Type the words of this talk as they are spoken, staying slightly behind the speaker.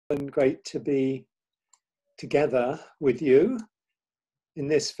and great to be together with you in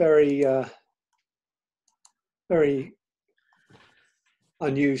this very, very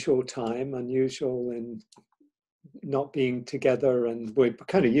unusual time, unusual in not being together, and we're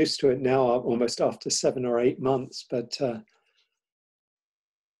kind of used to it now, almost after 7 or 8 months, but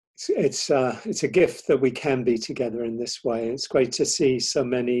it's a gift that we can be together in this way. It's great to see so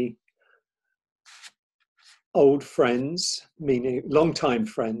many old friends, meaning long-time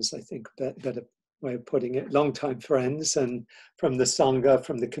friends, I think, better way of putting it, long-time friends, and from the Sangha,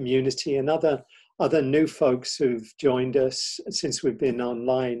 from the community, and other new folks who've joined us since we've been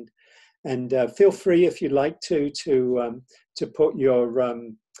online. And feel free, if you'd like to put your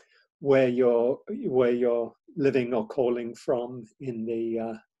where you're living or calling from in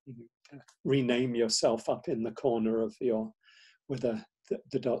the rename yourself up in the corner of your where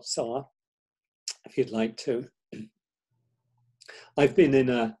the dots are, if you'd like to. I've been in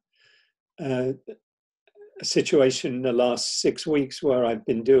a situation in the last 6 weeks where I've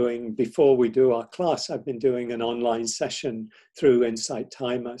been doing, before we do our class, I've been doing an online session through Insight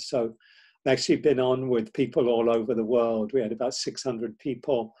Timer. So I've actually been on with people all over the world. We had about 600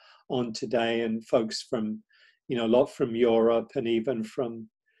 people on today, and folks from, a lot from Europe and even from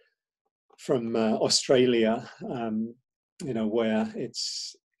Australia, where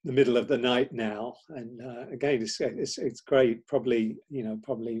it's the middle of the night now. And again, it's great, probably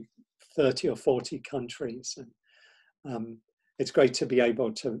 30 or 40 countries. And it's great to be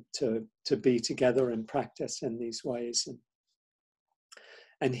able to be together and practice in these ways.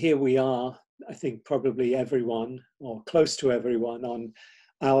 And here we are, I think probably everyone, or close to everyone, on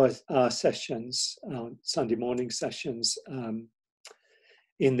our sessions, Sunday morning sessions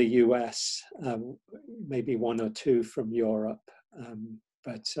in the US, maybe 1 or 2 from Europe.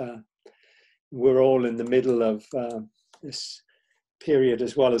 But we're all in the middle of this period,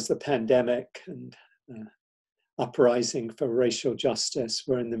 as well as the pandemic and uprising for racial justice.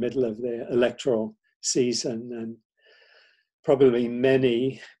 We're in the middle of the electoral season, and probably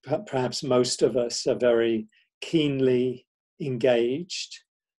many, perhaps most of us, are very keenly engaged.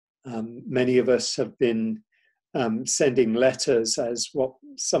 Many of us have been sending letters as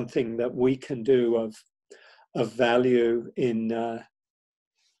something that we can do of value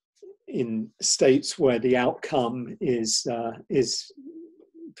in states where the outcome is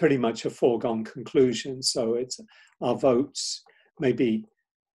pretty much a foregone conclusion. So it's our votes maybe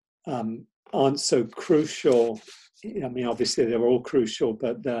aren't so crucial. I mean, obviously they're all crucial,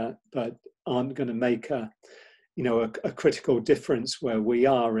 but aren't going to make a critical difference where we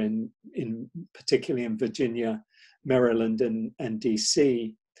are in particularly in Virginia, Maryland, and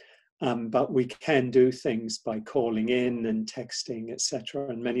DC. But we can do things by calling in and texting, etc.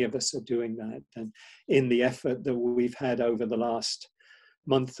 And many of us are doing that. And in the effort that we've had over the last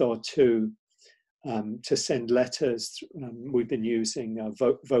month or two to send letters, we've been using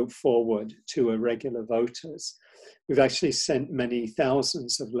Vote Forward to irregular voters. We've actually sent many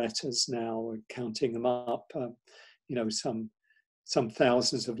thousands of letters now, we're counting them up, some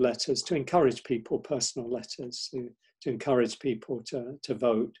thousands of letters to encourage people, personal letters to encourage people to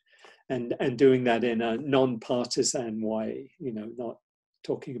vote. And doing that in a non-partisan way, not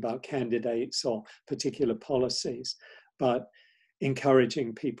talking about candidates or particular policies, but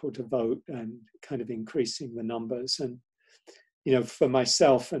encouraging people to vote and kind of increasing the numbers. And, for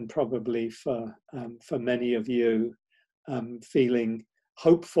myself, and probably for many of you, feeling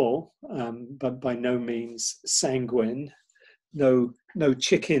hopeful, but by no means sanguine, no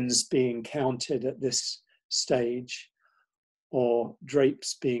chickens being counted at this stage, or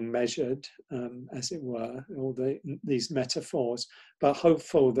drapes being measured, as it were, all these metaphors, but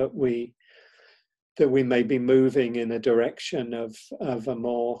hopeful that we may be moving in a direction of a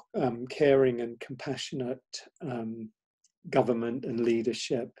more caring and compassionate government and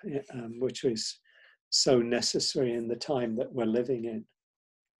leadership, which is so necessary in the time that we're living in.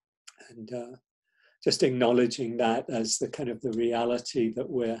 And just acknowledging that as the kind of the reality that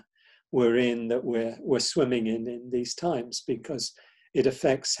we're in, that we're swimming in these times, because it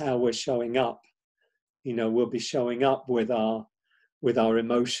affects how we're showing up. We'll be showing up with our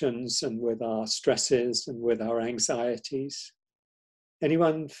emotions and with our stresses and with our anxieties.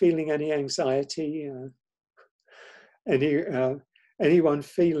 Anyone feeling any anxiety? Anyone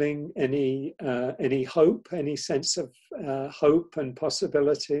feeling any hope? Any sense of hope and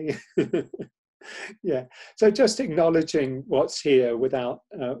possibility? Yeah. So just acknowledging what's here without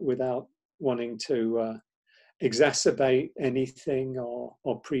wanting to exacerbate anything or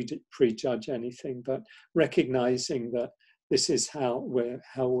prejudge anything, but recognizing that this is how we're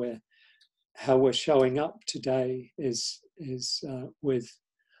showing up today is with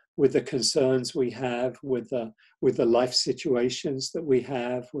with the concerns we have, with the life situations that we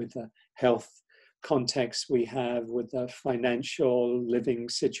have, with the health context we have, with the financial living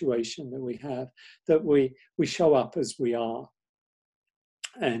situation that we have, that we show up as we are.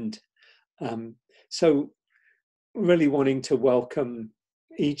 And so really wanting to welcome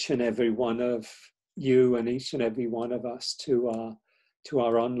each and every one of you and each and every one of us to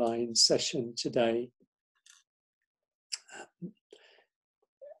our online session today.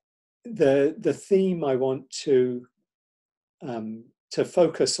 The theme I want to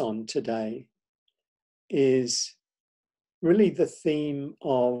focus on today is really the theme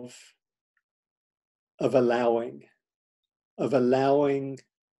of allowing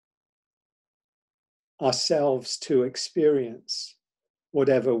ourselves to experience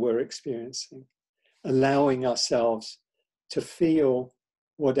whatever we're experiencing, allowing ourselves to feel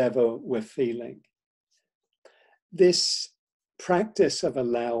whatever we're feeling. This practice of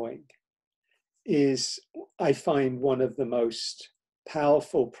allowing is, I find, one of the most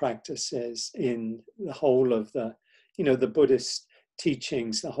powerful practices in the whole of the Buddhist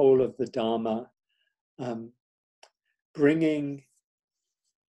teachings, the whole of the Dharma, bringing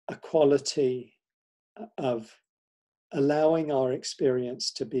a quality of allowing our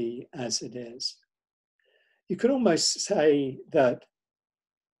experience to be as it is. You could almost say that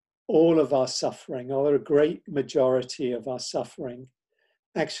all of our suffering, or a great majority of our suffering,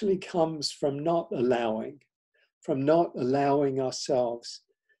 actually comes from not allowing ourselves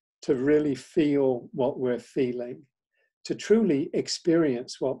to really feel what we're feeling, to truly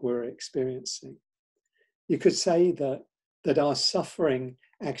experience what we're experiencing. You could say that our suffering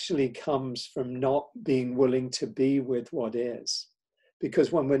actually comes from not being willing to be with what is.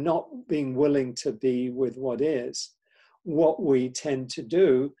 Because when we're not being willing to be with what is, what we tend to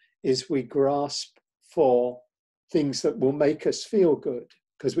do is we grasp for things that will make us feel good,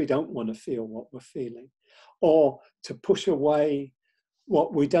 because we don't want to feel what we're feeling, or to push away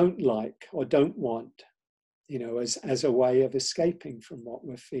what we don't like or don't want, as a way of escaping from what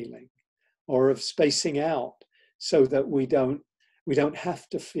we're feeling, or of spacing out so that we don't have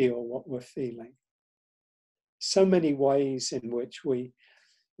to feel what we're feeling. So many ways in which we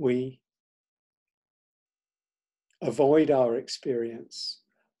avoid our experience.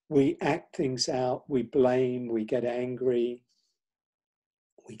 We act things out, we blame, we get angry,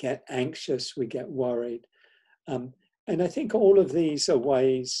 we get anxious, we get worried. And I think all of these are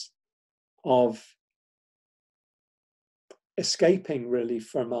ways of escaping really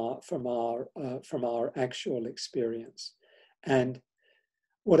from our actual experience. And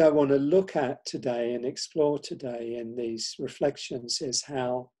what I want to look at today and explore today in these reflections is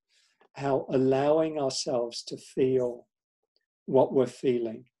how allowing ourselves to feel what we're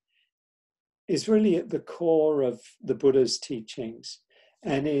feeling is really at the core of the Buddha's teachings,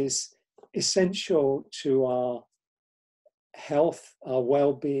 and is essential to our health, our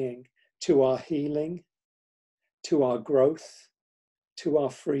well-being, to our healing, to our growth, to our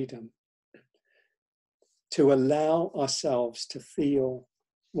freedom. To allow ourselves to feel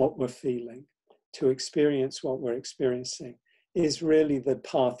what we're feeling, to experience what we're experiencing, is really the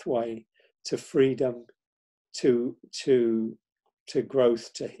pathway to freedom, to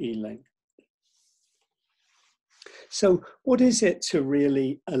growth, to healing. So what is it to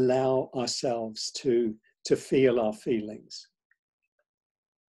really allow ourselves to feel our feelings?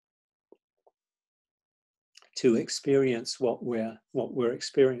 To experience what we're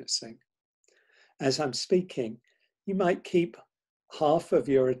experiencing. As I'm speaking, you might keep half of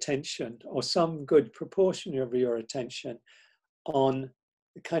your attention, or some good proportion of your attention, on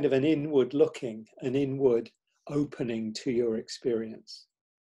kind of an inward looking, an inward opening to your experience.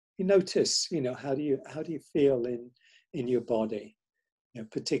 You notice, how do you feel in your body,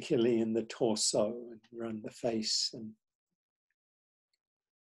 particularly in the torso and around the face, and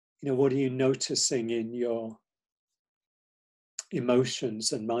what are you noticing in your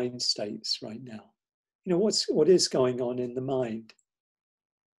emotions and mind states right now? What is going on in the mind?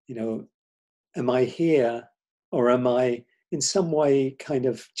 Am I here, or am I in some way kind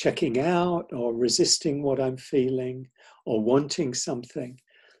of checking out or resisting what I'm feeling or wanting something?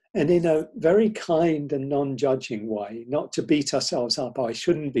 And in a very kind and non-judging way, not to beat ourselves up, I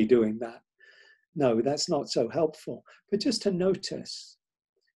shouldn't be doing that. No, that's not so helpful. But just to notice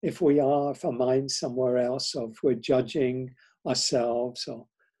if our mind's somewhere else, or if we're judging ourselves, or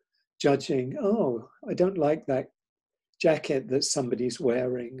judging, oh, I don't like that jacket that somebody's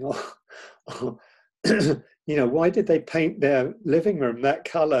wearing, or why did they paint their living room that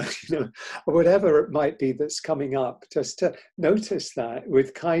color, or whatever it might be that's coming up. Just to notice that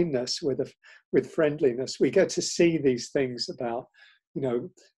with kindness, with friendliness. We get to see these things about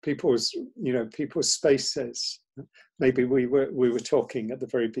people's, people's spaces. Maybe we were talking at the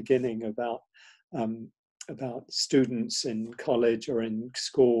very beginning about students in college or in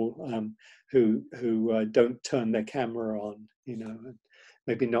school who don't turn their camera on, and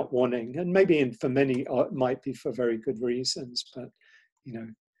maybe not wanting, and maybe for many it might be for very good reasons, but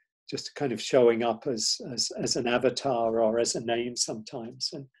just kind of showing up as an avatar or as a name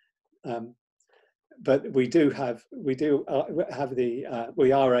sometimes. And but we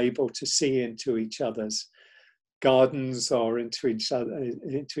are able to see into each other's gardens or into each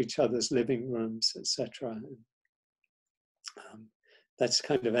other's living rooms, etc. That's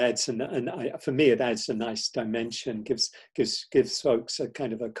kind of adds, for me it adds a nice dimension, gives folks a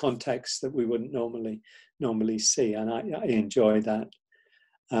kind of a context that we wouldn't normally see, and I enjoy that.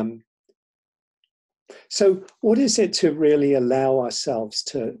 So what is it to really allow ourselves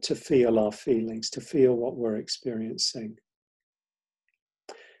to feel our feelings, to feel what we're experiencing?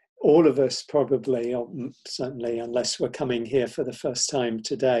 All of us probably, or certainly unless we're coming here for the first time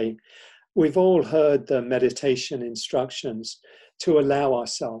today, we've all heard the meditation instructions to allow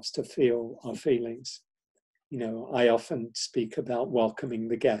ourselves to feel our feelings. I often speak about welcoming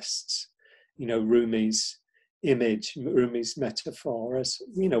the guests, Rumi's image, Rumi's metaphor as,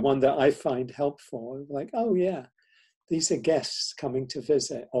 one that I find helpful. Like, oh yeah, these are guests coming to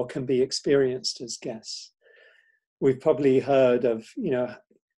visit or can be experienced as guests. We've probably heard of,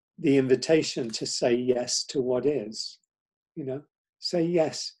 the invitation to say yes to what is, say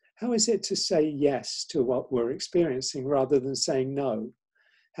yes. How is it to say yes to what we're experiencing rather than saying no?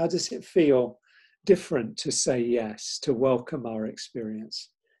 How does it feel different to say yes, to welcome our experience?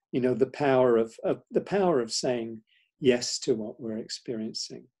 The power of saying yes to what we're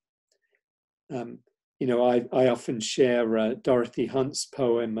experiencing. I often share Dorothy Hunt's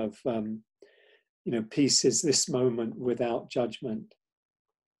poem of, peace is this moment without judgment.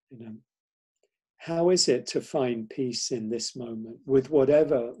 How is it to find peace in this moment with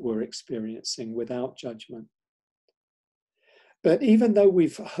whatever we're experiencing without judgment? But even though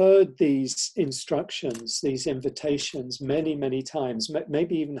we've heard these instructions, these invitations many, many times,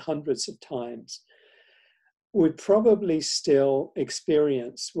 maybe even hundreds of times, we probably still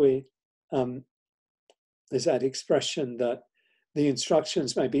experience, there's that expression that the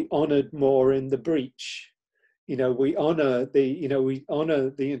instructions may be honored more in the breach. We honor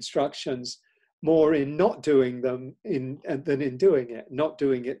the instructions more in not doing them than in doing it, not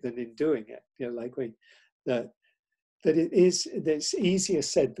doing it than in doing it. That it's easier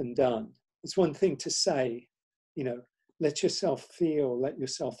said than done. It's one thing to say, let yourself feel, let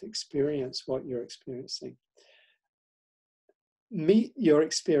yourself experience what you're experiencing. Meet your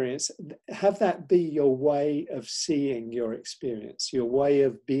experience, have that be your way of seeing your experience, your way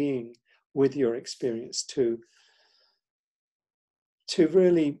of being with your experience, to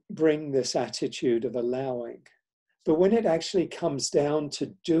really bring this attitude of allowing. But when it actually comes down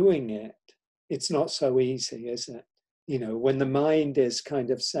to doing it, it's not so easy, is it? When the mind is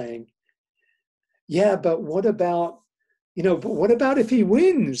kind of saying, yeah, but what about if he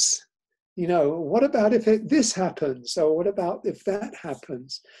wins? What about if this happens? Or what about if that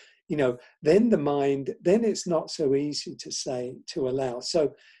happens? Then the mind, then it's not so easy to say, to allow.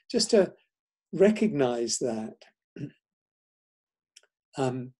 So just to recognize that,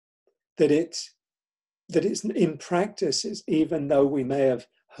 that it's in practice, is, even though we may have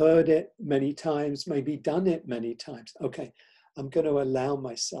heard it many times, maybe done it many times. Okay, I'm going to allow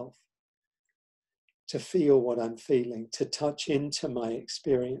myself to feel what I'm feeling, to touch into my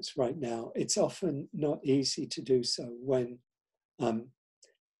experience right now. It's often not easy to do so when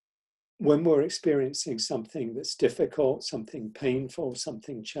we're experiencing something that's difficult, something painful,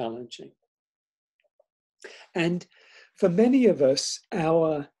 something challenging. And for many of us,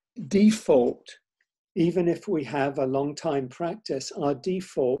 our default, even if we have a long time practice, our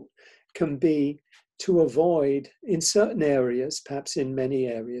default can be to avoid, in certain areas, perhaps in many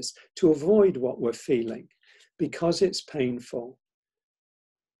areas, to avoid what we're feeling because it's painful,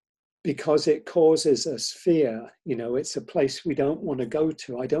 because it causes us fear. It's a place we don't want to go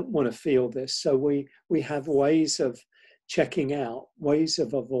to. I don't want to feel this. So we have ways of checking out, ways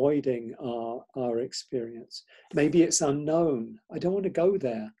of avoiding our experience. Maybe it's unknown. I don't want to go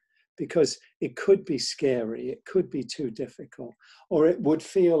there because it could be scary, it could be too difficult, or it would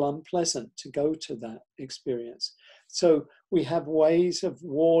feel unpleasant to go to that experience. So we have ways of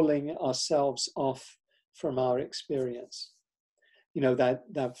walling ourselves off from our experience.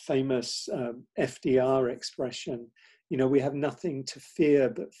 That famous FDR expression, we have nothing to fear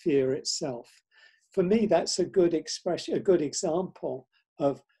but fear itself. For me, that's a good expression, a good example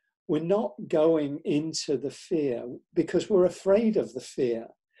of we're not going into the fear because we're afraid of the fear.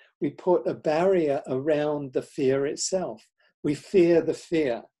 We put a barrier around the fear itself. We fear the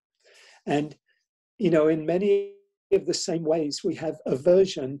fear. And, in many of the same ways, we have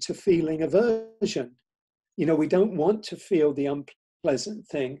aversion to feeling aversion. We don't want to feel the unpleasant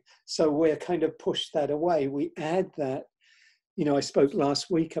thing, so we're kind of push that away. We add that, I spoke last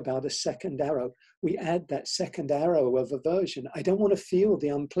week about a second arrow. We add that second arrow of aversion. I don't want to feel the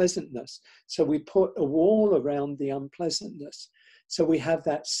unpleasantness, so we put a wall around the unpleasantness. So we have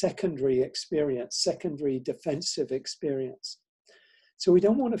that secondary experience, secondary defensive experience. So we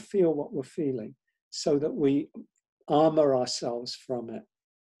don't want to feel what we're feeling, so that we armor ourselves from it.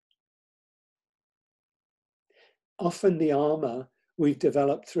 Often the armor we've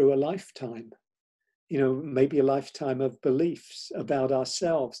developed through a lifetime, maybe a lifetime of beliefs about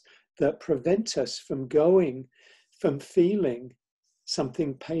ourselves that prevent us from feeling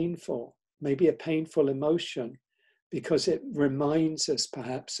something painful, maybe a painful emotion, because it reminds us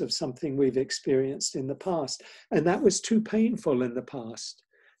perhaps of something we've experienced in the past. And that was too painful in the past.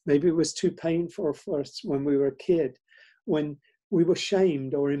 Maybe it was too painful for us when we were a kid, when we were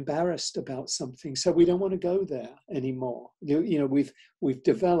shamed or embarrassed about something. So we don't want to go there anymore. We've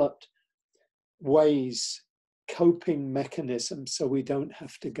developed ways, coping mechanisms, so we don't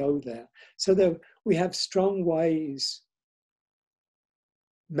have to go there. So we have strong ways,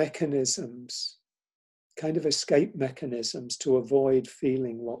 mechanisms, kind of escape mechanisms to avoid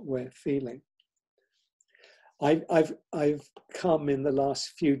feeling what we're feeling. I've come in the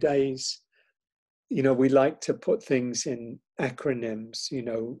last few days, we like to put things in acronyms,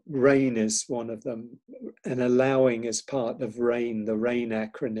 RAIN is one of them, and allowing is part of RAIN, the RAIN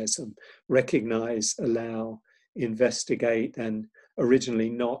acronym: recognize, allow, investigate, and originally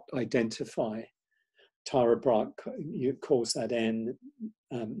not identify. Tara Brach calls that N,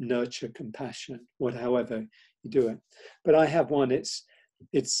 nurture, compassion, however you do it. But I have one, it's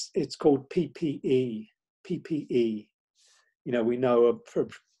called PPE. PPE, we know for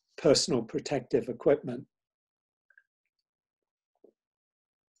personal protective equipment.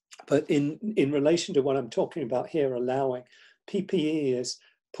 But in relation to what I'm talking about here, allowing, PPE is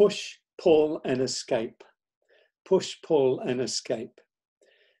push, pull, and escape. Push, pull, and escape.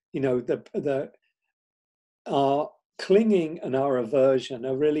 Our clinging and our aversion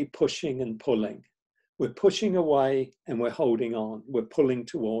are really pushing and pulling. We're pushing away and we're holding on. We're pulling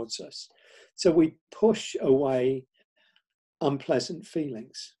towards us. So we push away unpleasant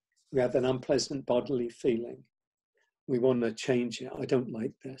feelings. We have an unpleasant bodily feeling. We want to change it. I don't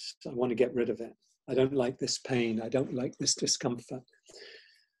like this. I want to get rid of it. I don't like this pain. I don't like this discomfort.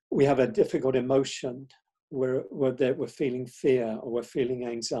 We have a difficult emotion where we're feeling fear, or we're feeling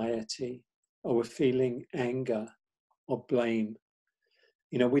anxiety, or we're feeling anger or blame.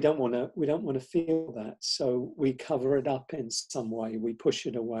 We don't want to feel that. So we cover it up in some way. We push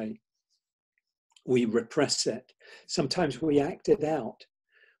it away. We repress it. Sometimes we act it out.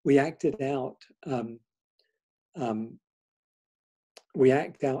 We act out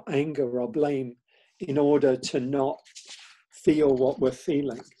anger or blame in order to not feel what we're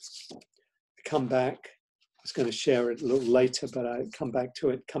feeling. Come back. I was going to share it a little later, but I come to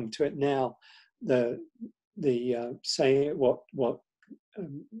it now. The saying, what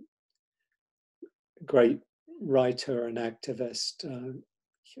great writer and activist,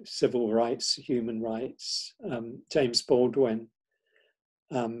 civil rights, human rights, James Baldwin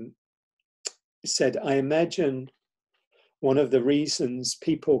said, I imagine one of the reasons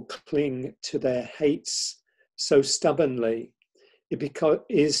people cling to their hates so stubbornly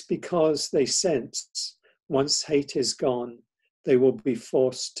is because they sense once hate is gone, they will be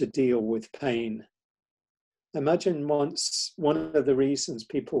forced to deal with pain. Imagine one of the reasons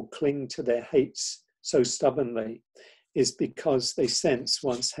people cling to their hates so stubbornly is because they sense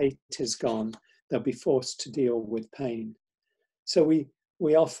once hate is gone, they'll be forced to deal with pain. So we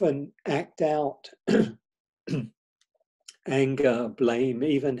often act out anger, blame,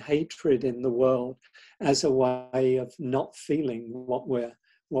 even hatred in the world as a way of not feeling what we're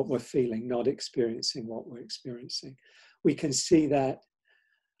feeling, not experiencing what we're experiencing. We can see that.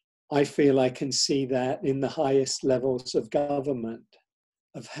 I feel I can see that in the highest levels of government,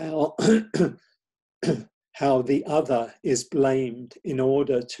 of how how the other is blamed in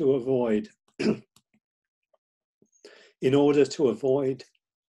order to avoid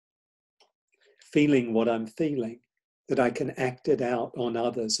feeling what I'm feeling, that I can act it out on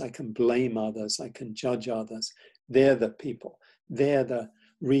others, I can blame others, I can judge others. They're the people, they're the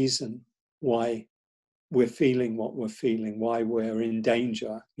reason why we're feeling what we're feeling, why we're in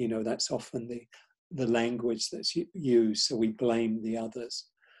danger. That's often the language that's used. So we blame the others.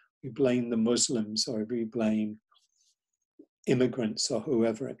 We blame the Muslims, or we blame immigrants, or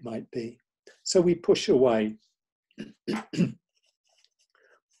whoever it might be. So we push away.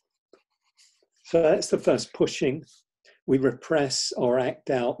 So that's the first, pushing. We repress or act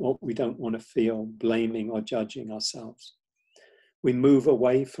out what we don't want to feel, blaming or judging ourselves. We move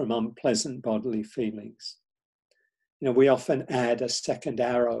away from unpleasant bodily feelings. You know, we often add a second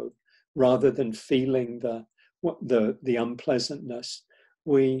arrow rather than feeling the unpleasantness.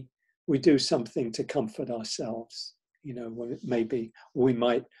 We do something to comfort ourselves. You know, maybe we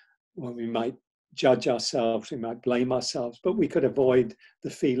might judge ourselves, we might blame ourselves, but we could avoid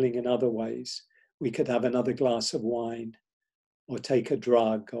the feeling in other ways. We could have another glass of wine, or take a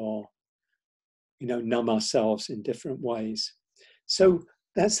drug, or, you know, numb ourselves in different ways. So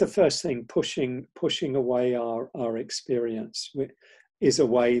that's the first thing, pushing away our experience is a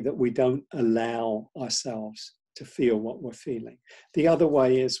way that we don't allow ourselves to feel what we're feeling. The other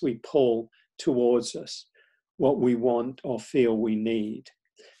way is we pull towards us what we want or feel we need.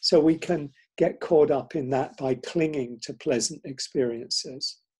 So we can get caught up in that by clinging to pleasant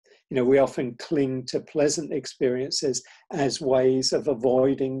experiences. You know, we often cling to pleasant experiences as ways of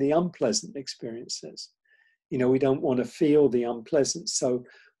avoiding the unpleasant experiences. You know, we don't want to feel the unpleasant, so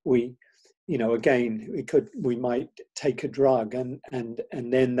we, you know, again, we might take a drug, and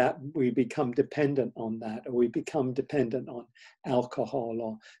then that we become dependent on that, or we become dependent on alcohol,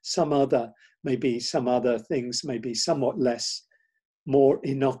 or maybe some other things, maybe somewhat more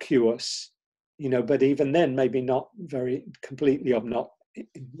innocuous, you know, but even then maybe not very completely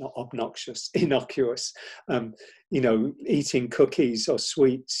innocuous, you know, eating cookies or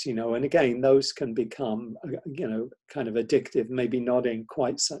sweets, you know, and again, those can become, you know, kind of addictive, maybe not in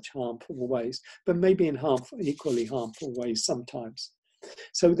quite such harmful ways, but maybe in equally harmful ways sometimes.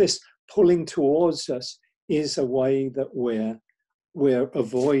 So this pulling towards us is a way that we're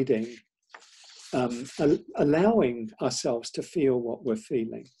avoiding, allowing ourselves to feel what we're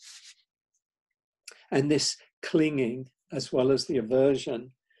feeling. And this clinging, as well as the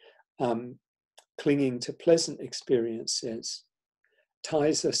aversion, clinging to pleasant experiences,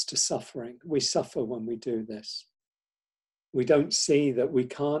 ties us to suffering. We suffer when we do this. We don't see that we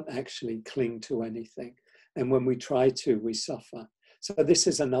can't actually cling to anything. And when we try to, we suffer. So this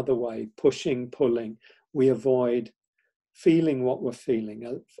is another way, pushing, pulling. We avoid feeling what we're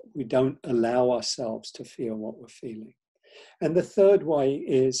feeling. We don't allow ourselves to feel what we're feeling. And the third way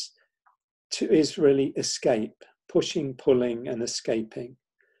is really escape. Pushing, pulling, and escaping.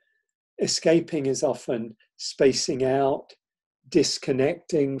 Escaping is often spacing out,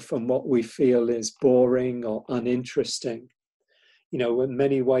 disconnecting from what we feel is boring or uninteresting. You know, in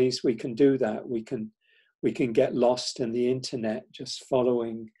many ways we can do that. We can get lost in the internet, just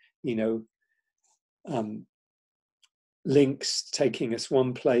following, you know, links taking us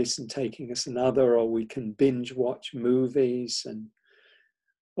one place and taking us another, or we can binge watch movies,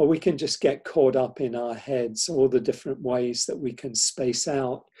 or we can just get caught up in our heads, all the different ways that we can space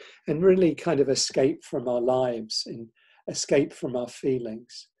out and really kind of escape from our lives and escape from our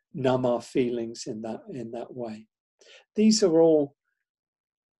feelings, numb our feelings in that way. These are all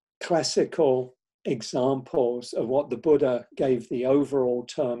classical examples of what the Buddha gave the overall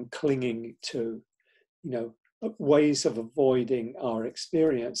term clinging to, you know, ways of avoiding our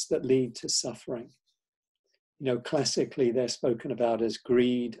experience that lead to suffering. You know, classically, they're spoken about as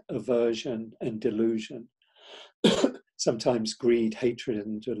greed, aversion, and delusion. Sometimes greed, hatred,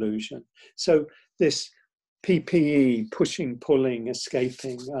 and delusion. So this PPE, pushing, pulling,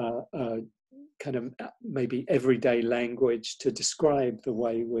 escaping, kind of maybe everyday language to describe the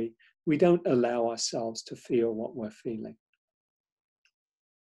way we don't allow ourselves to feel what we're feeling.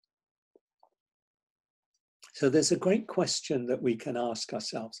 So there's a great question that we can ask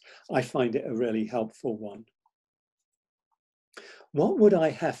ourselves. I find it a really helpful one. What would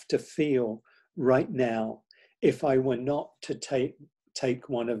I have to feel right now if I were not to take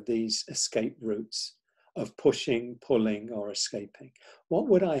one of these escape routes of pushing, pulling, or escaping? What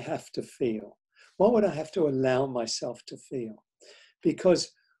would I have to feel? What would I have to allow myself to feel?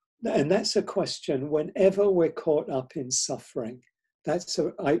 And that's a question, whenever we're caught up in suffering, that's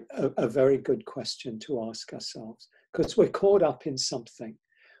a very good question to ask ourselves, because we're caught up in something.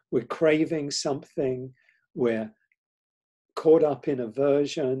 We're craving something, we're caught up in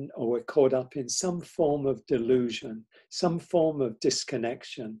aversion, or we're caught up in some form of delusion, some form of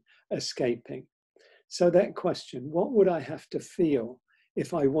disconnection, escaping. So that question, what would I have to feel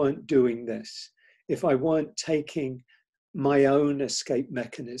if I weren't doing this? If I weren't taking my own escape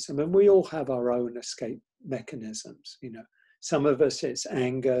mechanism? And we all have our own escape mechanisms, you know. Some of us, it's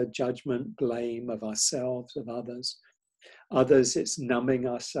anger, judgment, blame of ourselves, of others. Others, it's numbing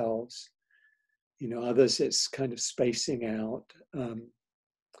ourselves. Others, it's kind of spacing out.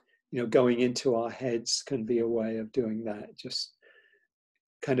 Going into our heads can be a way of doing that. Just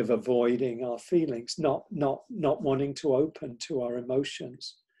kind of avoiding our feelings, not wanting to open to our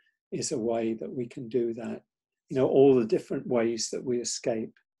emotions is a way that we can do that. All the different ways that we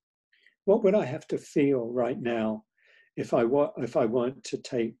escape. What would I have to feel right now if I weren't to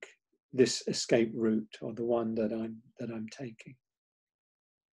take this escape route, or the one that I'm taking?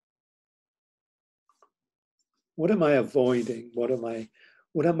 What am I avoiding? What am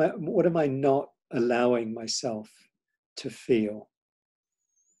I not allowing myself to feel?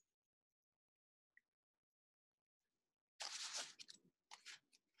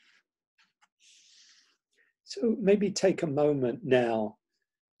 So maybe take a moment now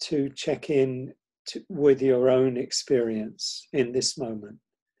to check in with your own experience in this moment.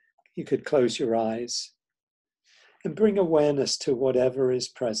 You could close your eyes and bring awareness to whatever is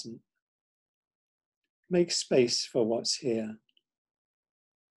present. Make space for what's here.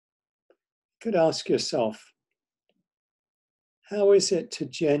 You could ask yourself, how is it to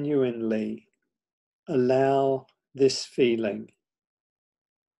genuinely allow this feeling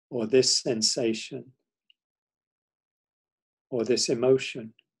or this sensation or this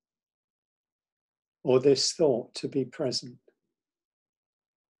emotion or this thought to be present?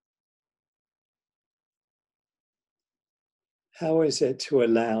 How is it to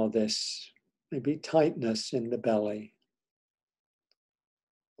allow this maybe tightness in the belly,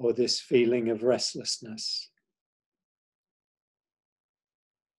 or this feeling of restlessness,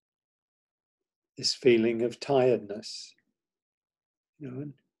 this feeling of tiredness?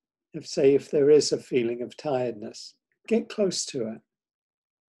 And if there is a feeling of tiredness, get close to it.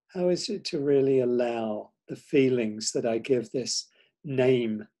 How is it to really allow the feelings that I give this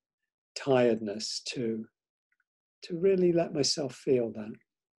name, tiredness, to really let myself feel that?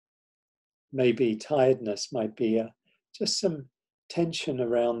 Maybe tiredness might be just some tension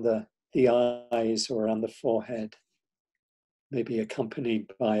around the eyes or around the forehead, maybe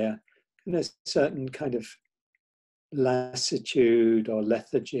accompanied by a certain kind of lassitude or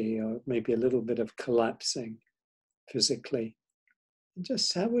lethargy, or maybe a little bit of collapsing physically. And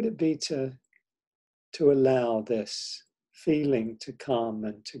just how would it be to allow this feeling to come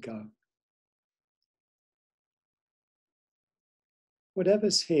and to go?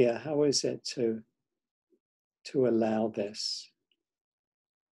 Whatever's here, how is it to allow this?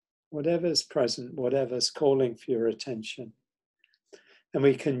 Whatever's present, whatever's calling for your attention. And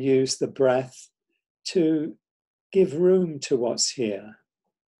we can use the breath to give room to what's here,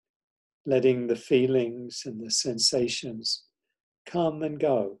 letting the feelings and the sensations come and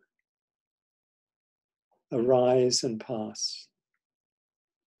go, arise and pass.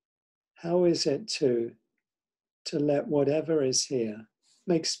 How is it to let whatever is here,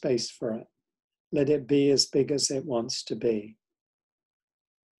 make space for it, let it be as big as it wants to be?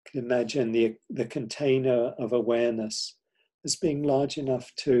 You can imagine the container of awareness as being large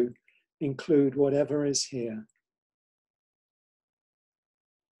enough to include whatever is here,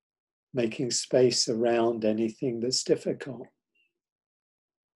 making space around anything that's difficult.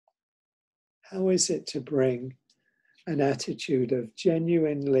 How is it to bring an attitude of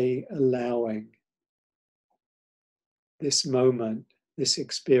genuinely allowing this moment, this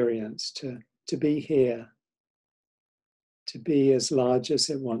experience to be here, to be as large as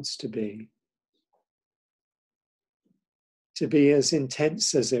it wants to be as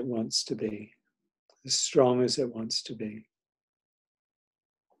intense as it wants to be, as strong as it wants to be?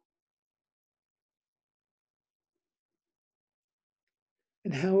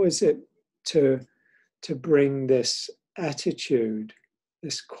 And how is it to bring this attitude,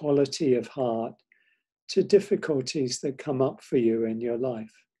 this quality of heart, to difficulties that come up for you in your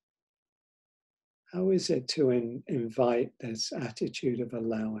life? How is it to invite this attitude of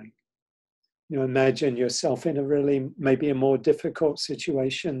allowing? Imagine yourself in a really, maybe a more difficult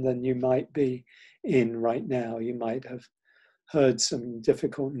situation than you might be in right now. You might have heard some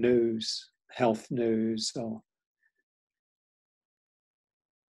difficult news, health news, or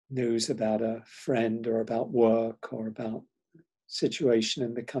news about a friend, or about work, or about situation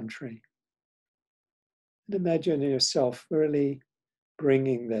in the country. And imagine yourself really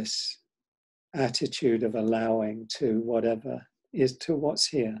bringing this attitude of allowing to whatever is, to what's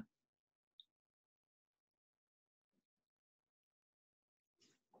here.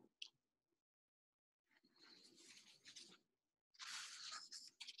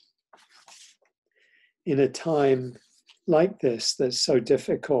 In a time like this that's so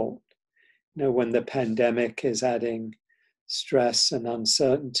difficult, when the pandemic is adding stress and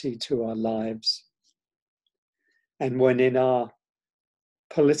uncertainty to our lives, And when in our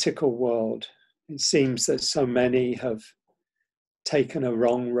political world, it seems that so many have taken a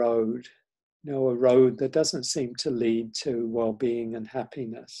wrong road, a road that doesn't seem to lead to well-being and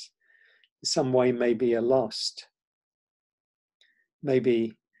happiness. In some way, maybe are lost.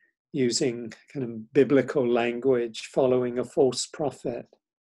 Maybe using kind of biblical language, following a false prophet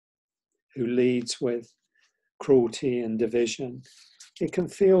who leads with cruelty and division. It can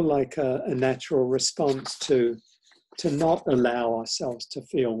feel like a natural response to not allow ourselves to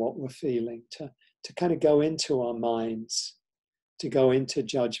feel what we're feeling, to kind of go into our minds, to go into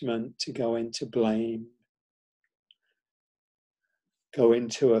judgment, to go into blame, go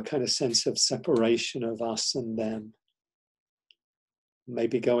into a kind of sense of separation of us and them.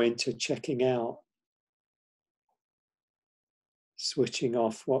 Maybe go into checking out, switching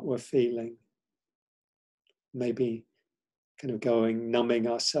off what we're feeling. Maybe kind of numbing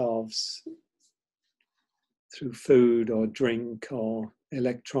ourselves through food or drink or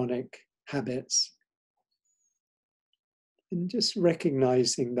electronic habits. And just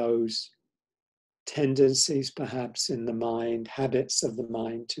recognizing those tendencies perhaps in the mind, habits of the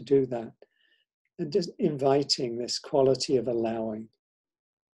mind to do that. And just inviting this quality of allowing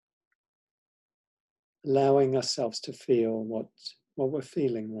ourselves to feel what we're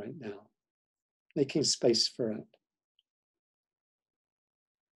feeling right now, making space for it.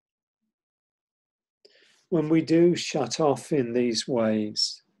 When we do shut off in these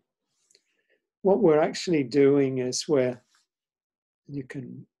ways, what we're actually doing is you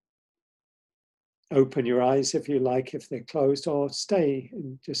can open your eyes if you like, if they're closed, or just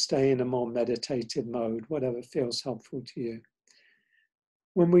stay in a more meditative mode, whatever feels helpful to you.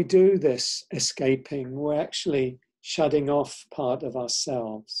 When we do this escaping, we're actually shutting off part of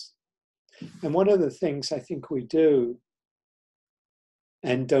ourselves. And one of the things I think we do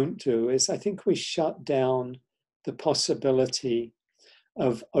and don't do is I think we shut down the possibility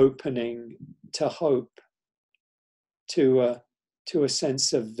of opening to hope, to a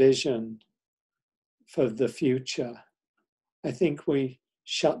sense of vision for the future. I think we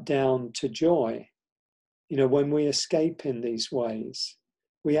shut down to joy. When we escape in these ways,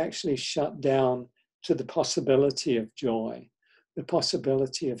 we actually shut down to the possibility of joy, the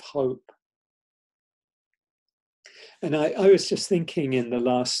possibility of hope. And I was just thinking in the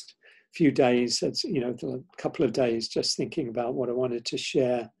last few days, the couple of days, just thinking about what I wanted to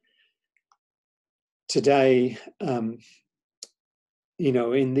share today,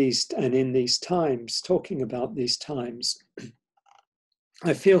 in these times, talking about these times,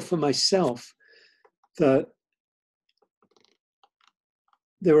 I feel for myself that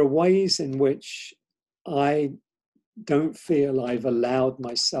there are ways in which I don't feel I've allowed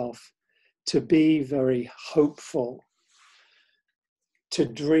myself to be very hopeful, to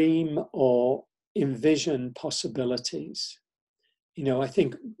dream or envision possibilities. I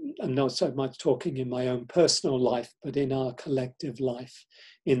think I'm not so much talking in my own personal life, but in our collective life,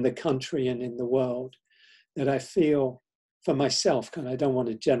 in the country and in the world, that I feel for myself, and I don't want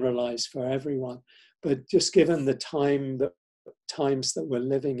to generalize for everyone, but just given the times that we're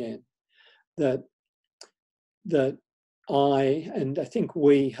living in, that I think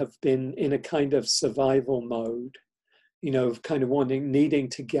we have been in a kind of survival mode, of kind of needing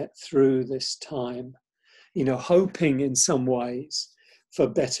to get through this time, hoping in some ways for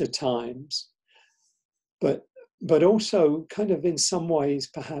better times, but also kind of in some ways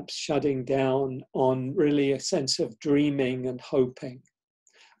perhaps shutting down on really a sense of dreaming and hoping.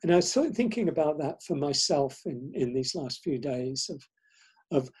 And I was sort of thinking about that for myself in these last few days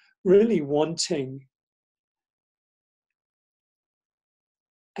of really wanting,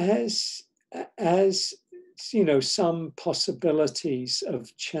 as some possibilities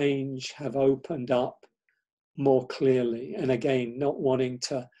of change have opened up more clearly, and again, not wanting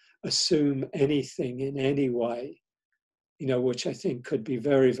to assume anything in any way, which I think could be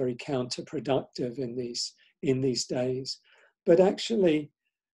very, very counterproductive in these days, but actually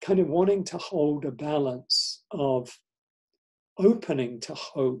kind of wanting to hold a balance of opening to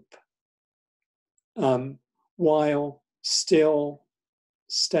hope, while still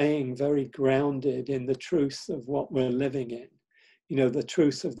staying very grounded in the truth of what we're living in, the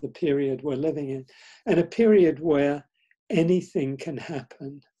truth of the period we're living in, and a period where anything can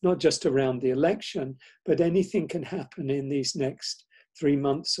happen, not just around the election, but anything can happen in these next 3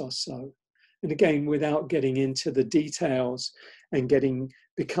 months or so. And again, without getting into the details and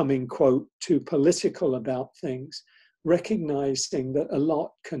becoming, quote, too political about things, recognizing that a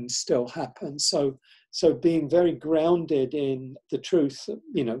lot can still happen. So being very grounded in the truth,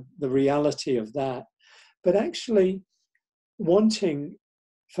 the reality of that, but actually wanting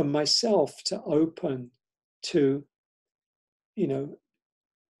for myself to open to you know,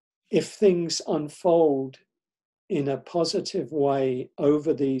 if things unfold in a positive way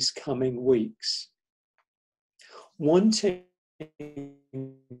over these coming weeks, wanting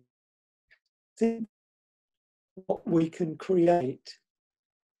what we can create,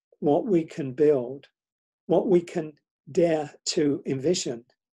 what we can build, what we can dare to envision,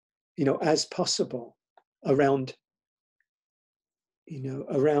 as possible around,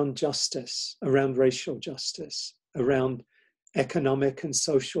 around justice, around racial justice, around economic and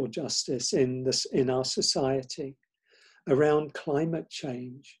social justice in our society, around climate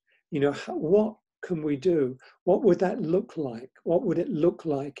change. What can we do? What would that look like? What would it look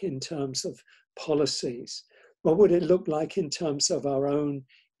like in terms of policies? What would it look like in terms of our own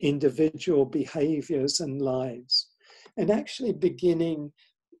individual behaviors and lives? And actually beginning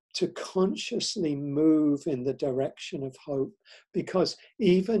to consciously move in the direction of hope, because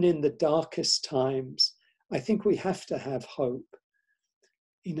even in the darkest times, I think we have to have hope.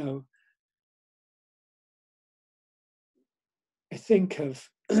 I think of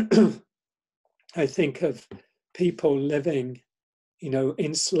I think of people living,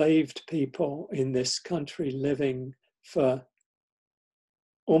 enslaved people in this country living for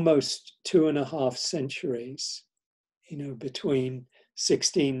almost 2.5 centuries, between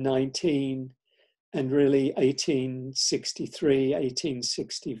 1619 and really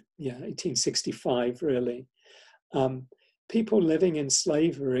 1865, really. People living in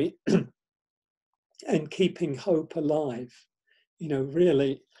slavery and keeping hope alive,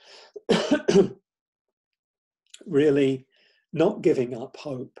 really, really not giving up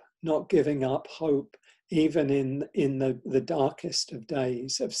hope, even in the darkest of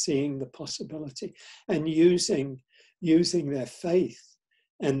days, of seeing the possibility and using their faith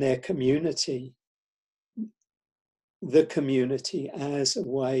and their community, the community, as a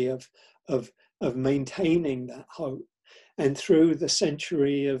way of maintaining that hope. And through the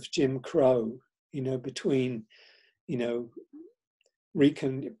century of Jim Crow, between,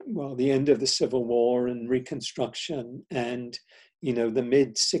 the end of the Civil War and Reconstruction, and the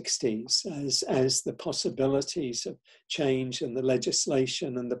mid-60s, as the possibilities of change and the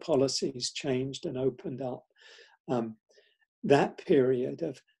legislation and the policies changed and opened up, that period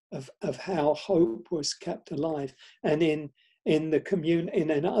of how hope was kept alive, and in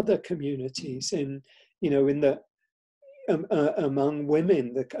other communities, among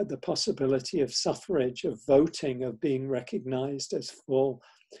women, the possibility of suffrage, of voting, of being recognized as full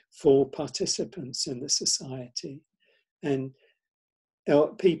participants in the society, and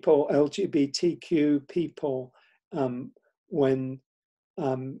LGBTQ people, when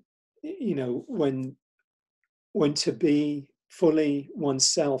to be fully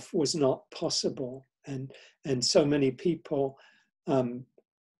oneself was not possible, and so many people had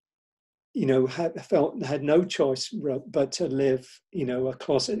no choice but to live,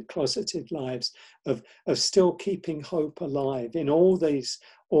 closeted lives of still keeping hope alive in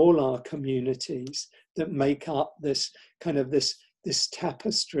all our communities that make up this kind of this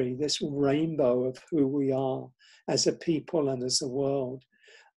tapestry, this rainbow of who we are as a people and as a world.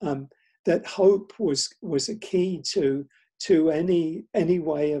 That hope was a key to any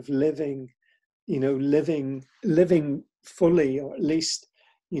way of living, living fully, or at least,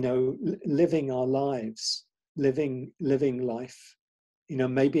 living our lives, living life.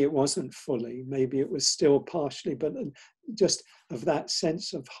 Maybe it wasn't fully, maybe it was still partially, but just of that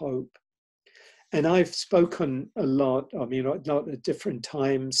sense of hope. And I've spoken a lot, not at different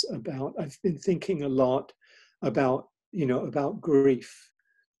times, I've been thinking a lot about grief,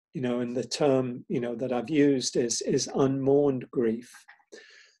 and the term, that I've used is unmourned grief.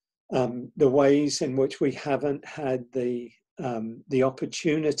 The ways in which we haven't had the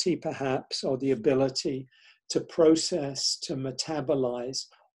opportunity, perhaps, or the ability to process, to metabolize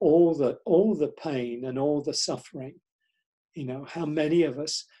all the pain and all the suffering. How many of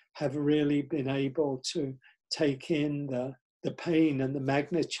us have really been able to take in the pain and the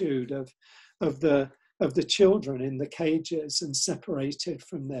magnitude of the children in the cages and separated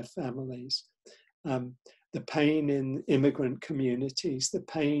from their families, the pain in immigrant communities, the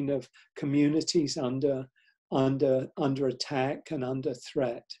pain of communities under attack and under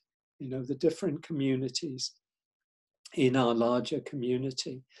threat, the different communities in our larger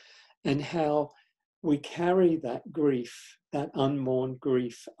community, and how we carry that grief, that unmourned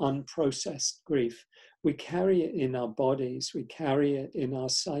grief, unprocessed grief. We carry it in our bodies, we carry it in our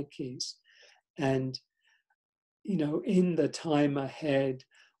psyches. And, in the time ahead,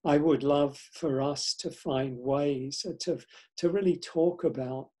 I would love for us to find ways to really talk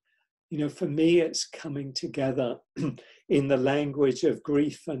about, for me, it's coming together in the language of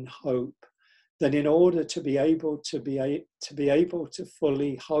grief and hope, that in order to be able to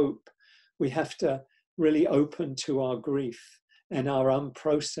fully hope, we have to really open to our grief and our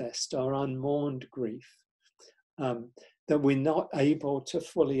unprocessed, our unmourned grief. That we're not able to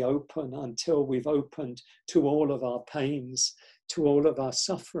fully open until we've opened to all of our pains, to all of our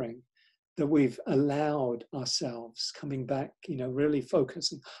suffering, that we've allowed ourselves, coming back, really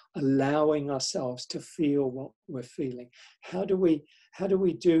focusing, allowing ourselves to feel what we're feeling. How do we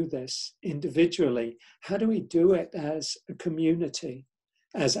do this individually? How do we do it as a community,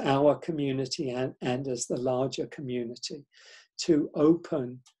 as our community and as the larger community, to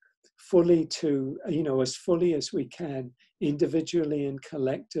open fully to, as fully as we can, individually and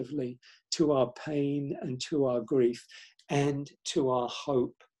collectively, to our pain and to our grief and to our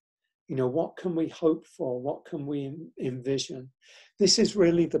hope? What can we hope for? What can we envision? This is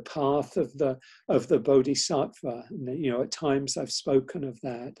really the path of the Bodhisattva. At times I've spoken of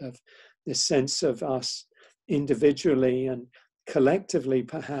that, of this sense of us individually and collectively,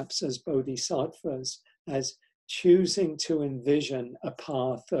 perhaps as Bodhisattvas, as choosing to envision a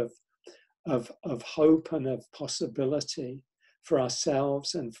path of hope and of possibility for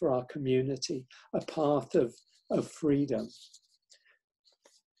ourselves and for our community, a path of freedom.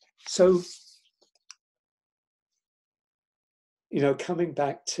 So, coming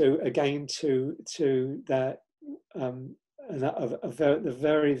back to that, the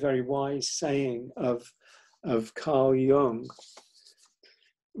very, very wise saying of Carl Jung,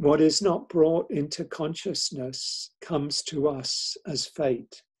 what is not brought into consciousness comes to us as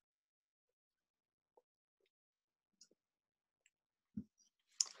fate.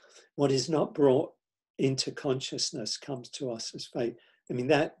 What is not brought into consciousness comes to us as fate. I mean,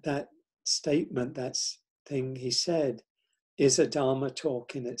 that statement, that thing he said, is a Dharma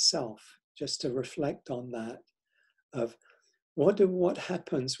talk in itself, just to reflect on that, of what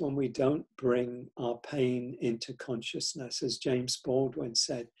happens when we don't bring our pain into consciousness. As James Baldwin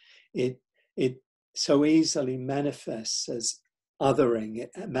said, it so easily manifests as othering,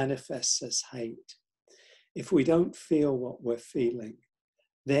 it manifests as hate. If we don't feel what we're feeling,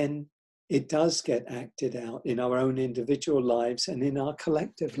 then it does get acted out in our own individual lives and in our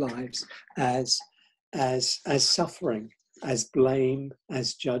collective lives as suffering, as blame,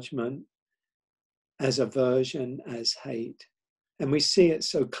 as judgment, as aversion, as hate. And we see it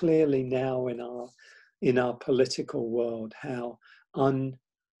so clearly now in our political world, how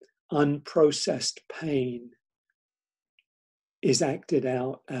unprocessed pain is acted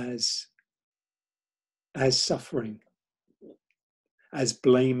out as suffering, as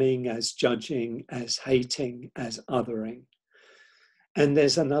blaming, as judging, as hating, as othering. And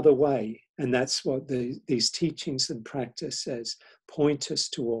there's another way, and that's what these teachings and practices point us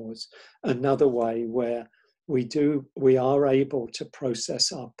towards, another way where we are able to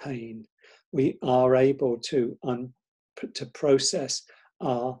process our pain. We are able to process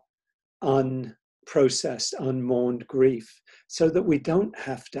our unprocessed, unmourned grief, so that we don't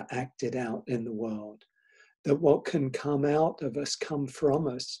have to act it out in the world. That what can come out of us, come from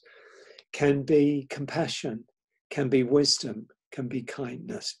us, can be compassion, can be wisdom, can be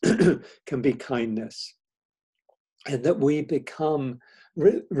kindness, can be kindness. And that we become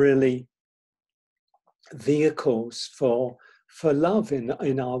really vehicles for love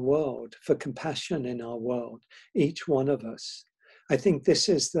in our world, for compassion in our world, each one of us. I think this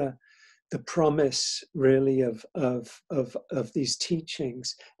is the promise really of these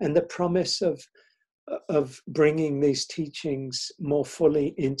teachings, and the promise of bringing these teachings more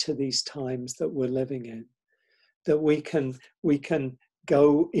fully into these times that we're living in, that we can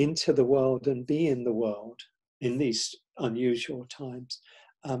go into the world and be in the world in these unusual times,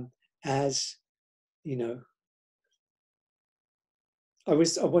 as I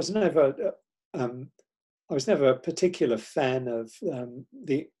was never a particular fan of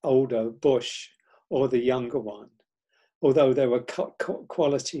the older Bush or the younger one, although there were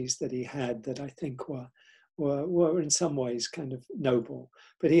qualities that he had that I think were in some ways kind of noble.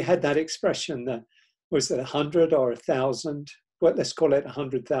 But he had that expression that, was it 100 or 1,000? Well, let's call it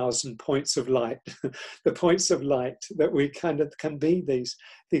 100,000 points of light. The points of light, that we kind of can be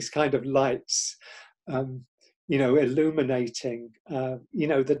these kind of lights, illuminating,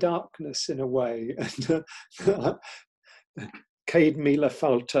 the darkness in a way. Céad Míle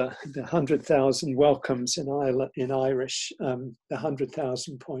Fáilte, the 100,000 welcomes in Irish, the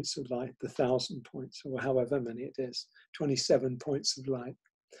 100,000 points of light, the 1,000 points, or however many it is, 27 points of light.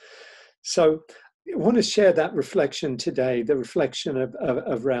 So I want to share that reflection today, the reflection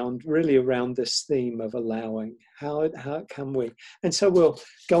around this theme of allowing. How can we? And so we'll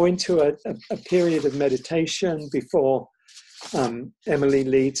go into a period of meditation before Emily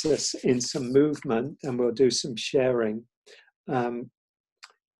leads us in some movement, and we'll do some sharing. And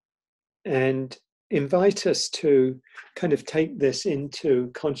invite us to kind of take this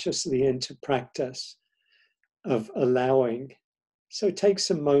consciously into practice of allowing. So take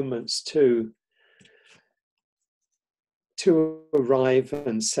some moments to arrive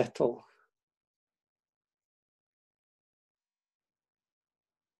and settle.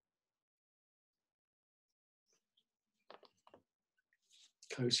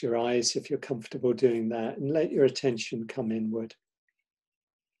 Close your eyes if you're comfortable doing that, and let your attention come inward.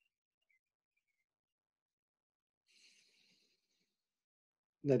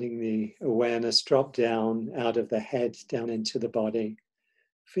 Letting the awareness drop down out of the head, down into the body,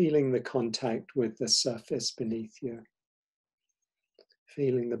 feeling the contact with the surface beneath you.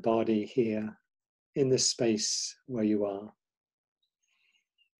 Feeling the body here in the space where you are.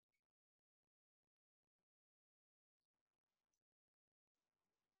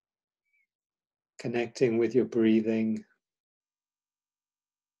 Connecting with your breathing.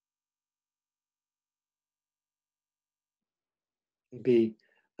 Maybe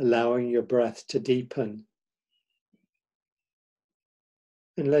allowing your breath to deepen.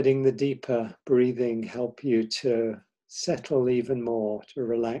 And letting the deeper breathing help you to settle even more, to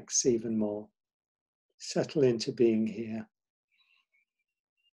relax even more. Settle into being here.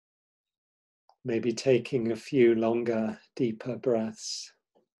 Maybe taking a few longer, deeper breaths.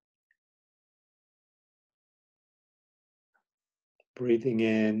 Breathing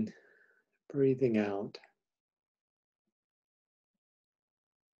in, breathing out.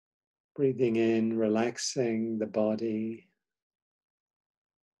 Breathing in, relaxing the body.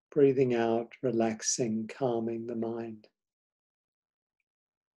 Breathing out, relaxing, calming the mind.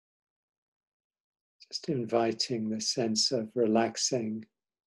 Just inviting the sense of relaxing,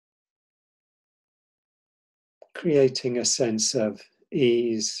 creating a sense of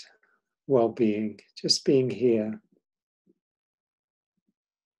ease, well-being, just being here.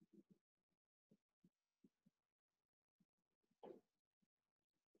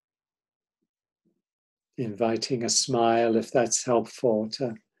 Inviting a smile, if that's helpful,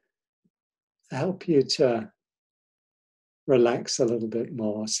 to help you to relax a little bit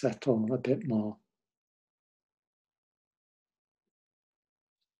more, settle a bit more.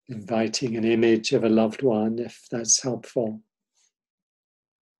 Inviting an image of a loved one, if that's helpful.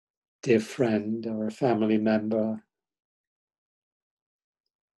 Dear friend or a family member,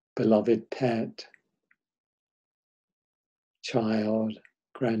 beloved pet, child,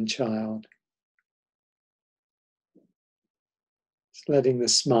 grandchild. Just letting the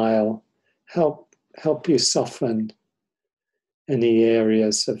smile help you soften any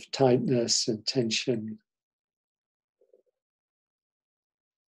areas of tightness and tension.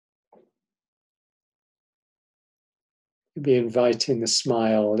 Be inviting the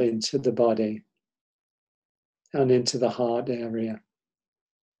smile into the body and into the heart area.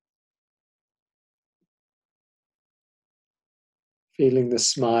 Feeling the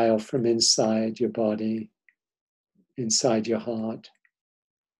smile from inside your body, inside your heart.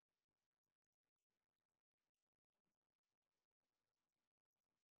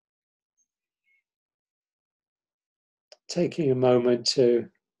 Taking a moment to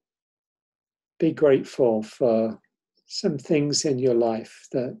be grateful for some things in your life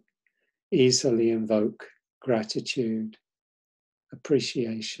that easily invoke gratitude,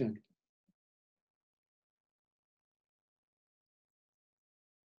 appreciation.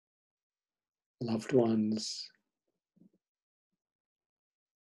 Loved ones,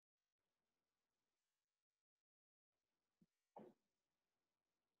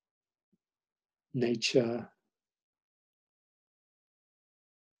 nature,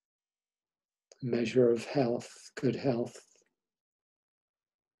 a measure of health, good health,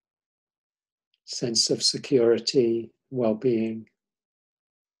 sense of security, well-being.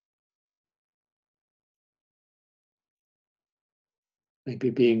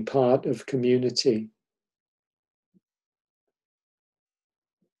 Maybe being part of community.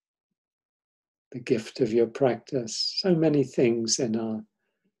 The gift of your practice. So many things in our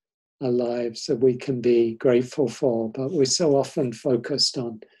lives that we can be grateful for, but we're so often focused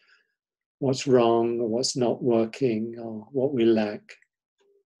on what's wrong or what's not working or what we lack.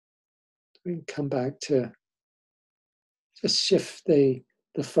 We can come back to just shift the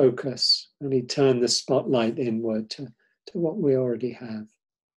focus, really turn the spotlight inward to what we already have.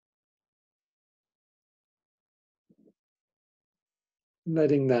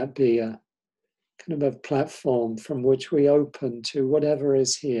 Letting that be a kind of a platform from which we open to whatever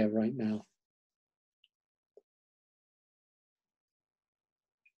is here right now.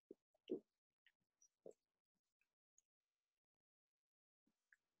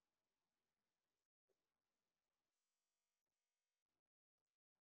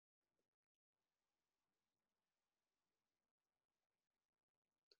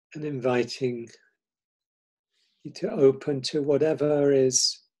 and inviting you to open to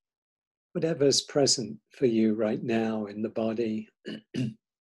whatever's present for you right now in the body,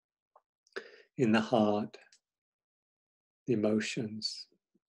 in the heart, the emotions,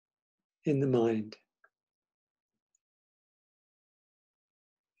 in the mind.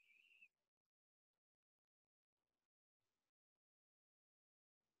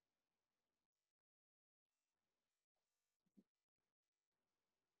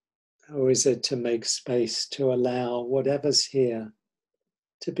 How is it to make space to allow whatever's here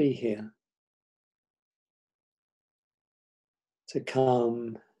to be here, to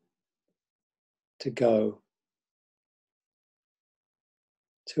come, to go,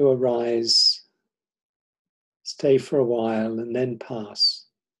 to arise, stay for a while, and then pass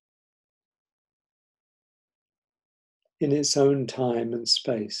in its own time and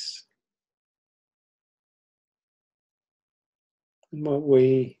space. And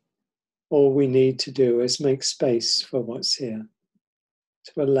all we need to do is make space for what's here,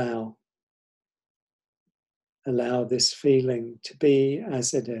 to allow this feeling to be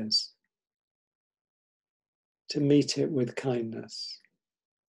as it is, to meet it with kindness.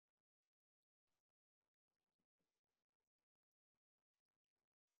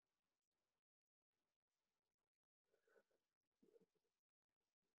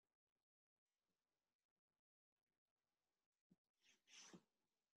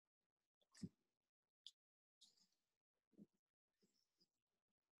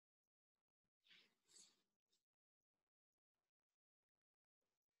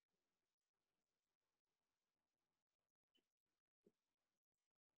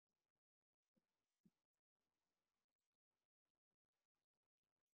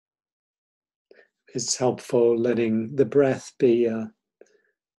 It's helpful letting the breath be a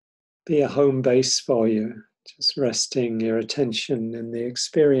home base for you, just resting your attention in the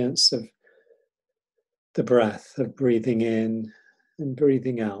experience of the breath, of breathing in and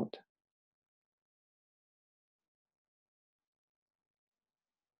breathing out.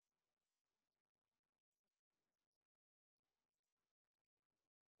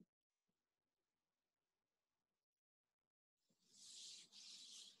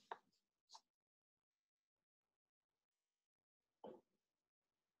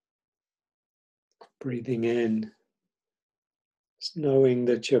 Breathing in, just knowing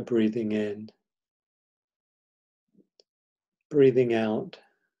that you're breathing in. Breathing out,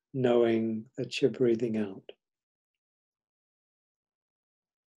 knowing that you're breathing out.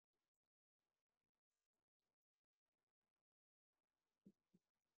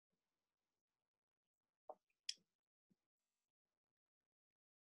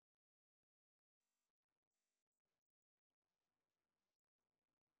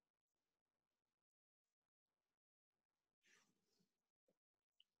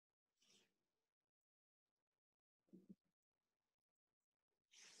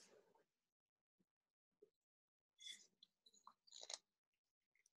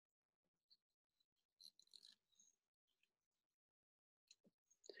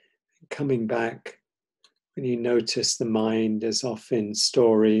 Coming back, when you notice the mind is off in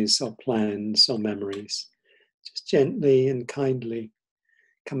stories or plans or memories, just gently and kindly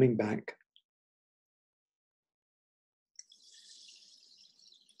coming back.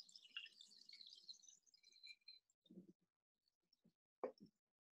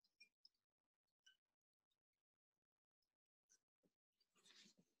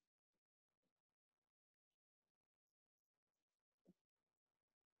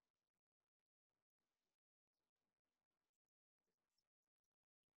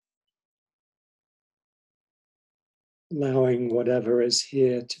 Allowing whatever is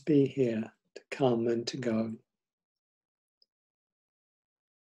here to be here, to come and to go.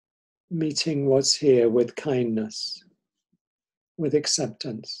 Meeting what's here with kindness, with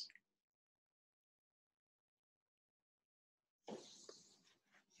acceptance.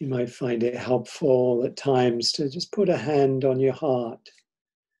 You might find it helpful at times to just put a hand on your heart,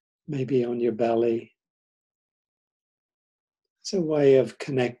 maybe on your belly. It's a way of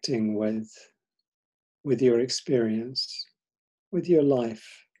connecting with your experience, with your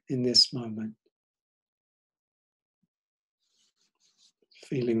life in this moment.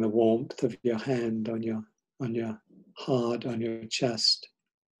 Feeling the warmth of your hand on your heart, on your chest.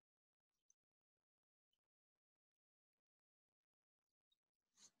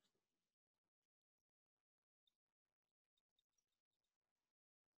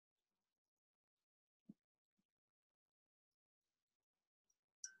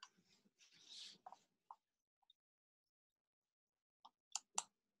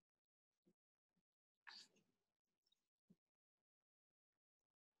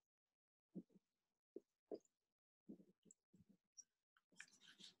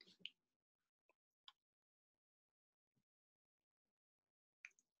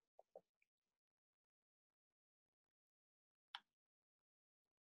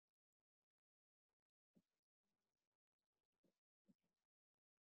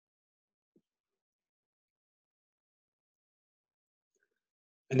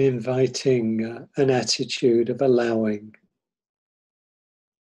 and inviting an attitude of allowing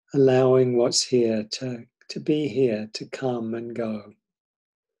what's here to be here, to come and go.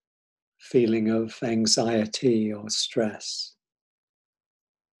 Feeling of anxiety or stress,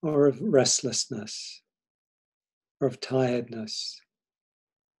 or of restlessness, or of tiredness,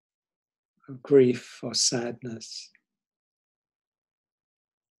 of grief or sadness,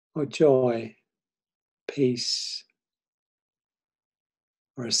 or joy, peace,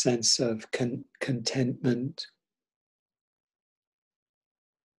 or a sense of contentment.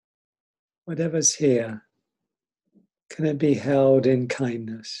 Whatever's here, can it be held in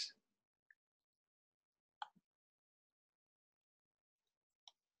kindness,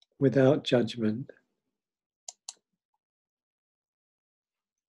 without judgment?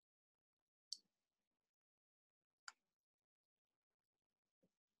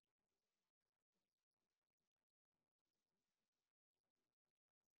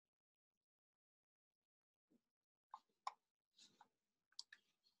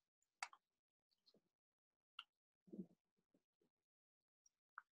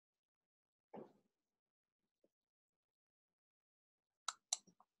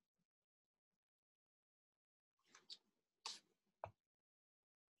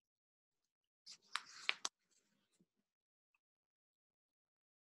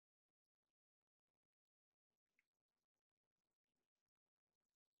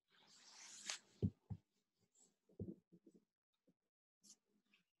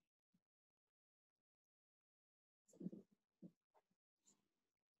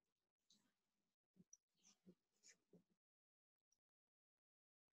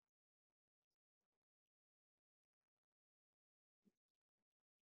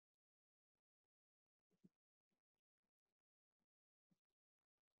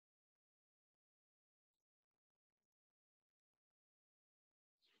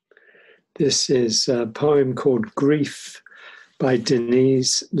 This is a poem called Grief by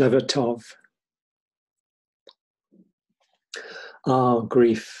Denise Levertov. Ah,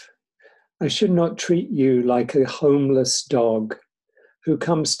 grief, I should not treat you like a homeless dog who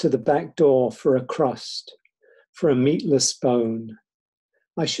comes to the back door for a crust, for a meatless bone.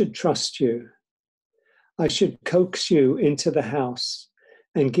 I should trust you. I should coax you into the house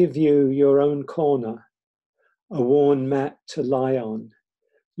and give you your own corner, a worn mat to lie on,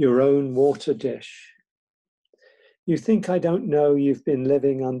 your own water dish. You think I don't know you've been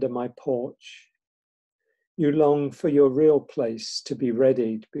living under my porch. You long for your real place to be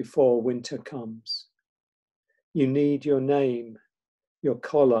readied before winter comes. You need your name, your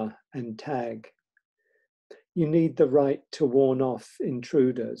collar and tag. You need the right to warn off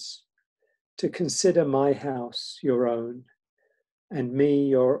intruders, to consider my house your own, and me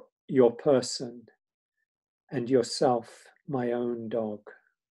your person, and yourself my own dog.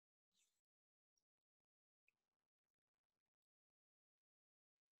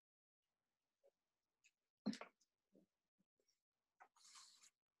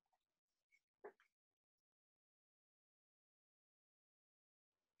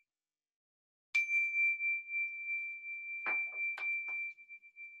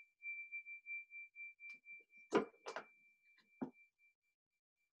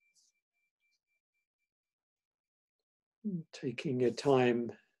 Taking your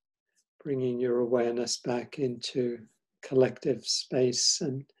time, bringing your awareness back into collective space,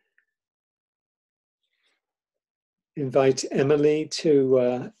 and invite Emily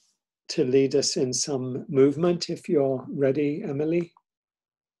to lead us in some movement if you're ready, Emily.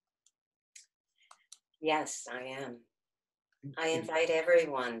 Yes, I am. I invite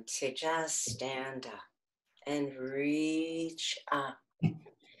everyone to just stand up and reach up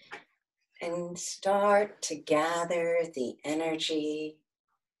and start to gather the energy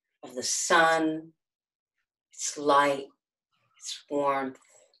of the sun, its light, its warmth,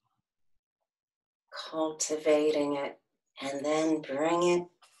 cultivating it, and then bring it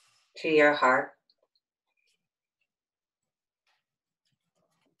to your heart.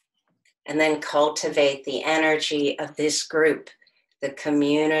 And then cultivate the energy of this group, the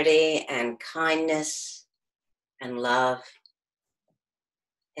community and kindness and love,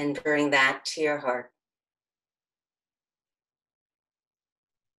 and bring that to your heart.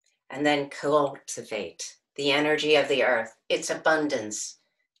 And then cultivate the energy of the earth, its abundance,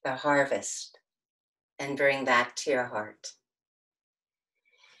 the harvest, and bring that to your heart.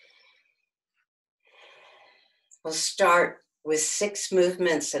 We'll start with 6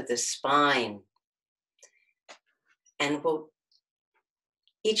 movements of the spine. And we'll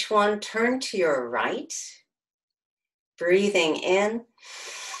each one turn to your right, breathing in,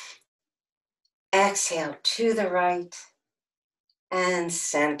 exhale to the right, and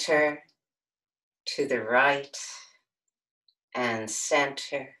center to the right, and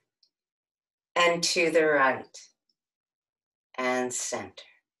center, and to the right, and center.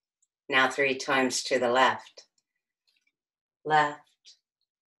 Now 3 times to the left, left,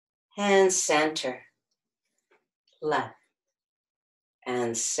 and center, left,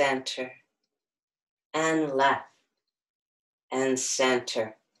 and center, and left, and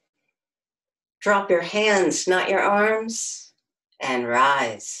center. Drop your hands, not your arms, and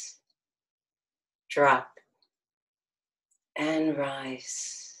rise. Drop, and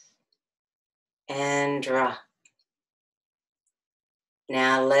rise, and drop.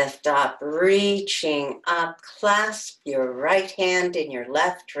 Now lift up, reaching up, clasp your right hand in your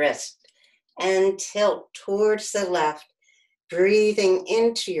left wrist and tilt towards the left, breathing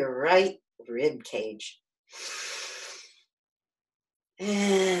into your right rib cage.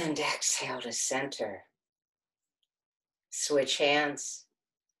 And exhale to center. Switch hands.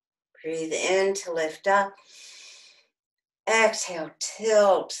 Breathe in to lift up. Exhale,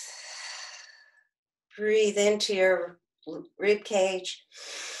 tilt. Breathe into your rib cage.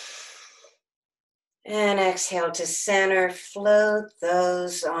 And exhale to center. Float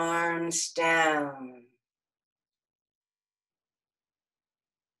those arms down.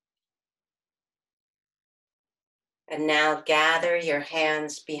 And now gather your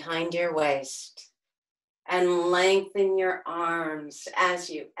hands behind your waist and lengthen your arms as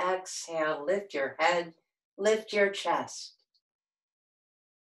you exhale. Lift your head, lift your chest.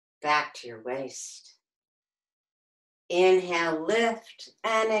 Back to your waist. Inhale, lift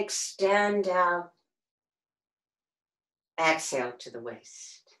and extend out. Exhale to the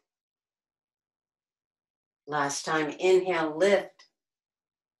waist. Last time, inhale, lift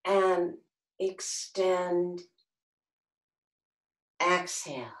and extend.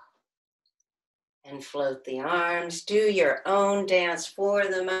 Exhale and float the arms. Do your own dance for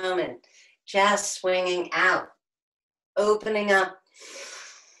the moment. Just swinging out, opening up.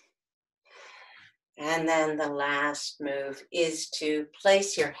 And then the last move is to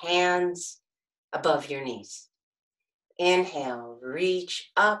place your hands above your knees. Inhale, reach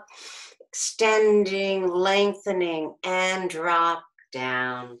up, extending, lengthening, and drop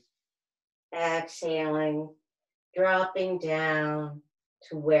down. Exhaling, dropping down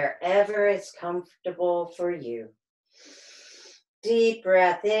to wherever is comfortable for you. Deep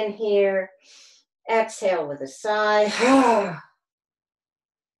breath in here. Exhale with a sigh.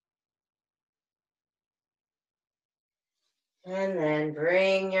 And then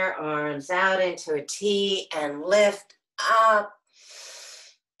bring your arms out into a T and lift up.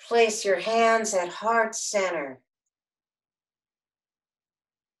 Place your hands at heart center.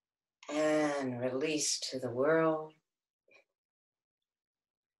 And release to the world.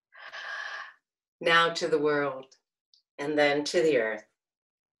 Now to the world, and then to the earth.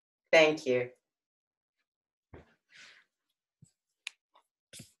 Thank you.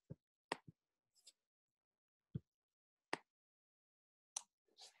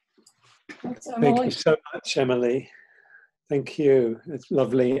 Thank you so much, Emily. Thank you. It's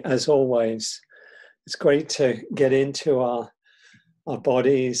lovely, as always. It's great to get into our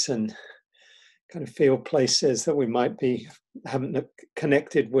bodies and kind of feel places that we might be haven't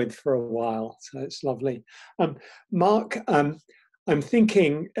connected with for a while. So it's lovely. Mark, I'm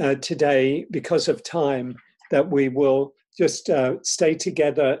thinking today, because of time, that we will just stay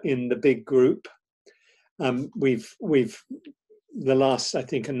together in the big group. We've the last, I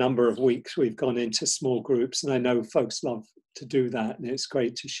think, a number of weeks, we've gone into small groups, and I know folks love to do that, and it's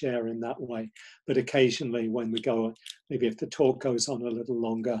great to share in that way. But occasionally, when we go, maybe if the talk goes on a little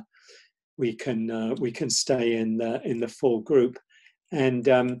longer, we can stay in the full group.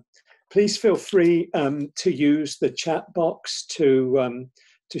 And please feel free to use the chat box to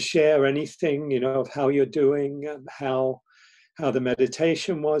share anything, of how you're doing, how the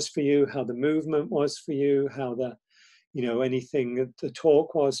meditation was for you, how the movement was for you, how the anything that the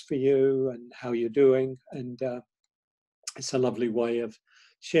talk was for you, and how you're doing. And it's a lovely way of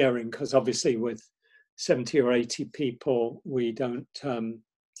sharing, because obviously with 70 or 80 people, we don't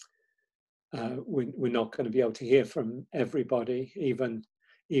we're not going to be able to hear from everybody, even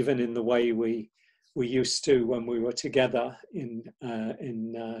in the way we used to when we were together in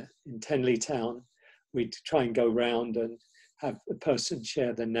Tenley Town. We'd try and go round and have a person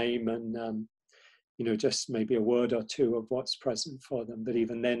share the name and just maybe a word or two of what's present for them. But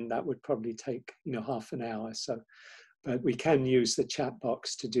even then, that would probably take half an hour. So, but we can use the chat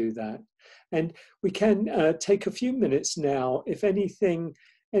box to do that, and we can take a few minutes now. If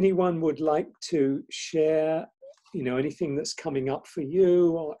anyone would like to share, anything that's coming up for you,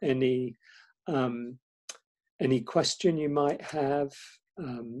 or any question you might have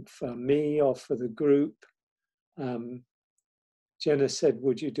for me or for the group. Jenna said,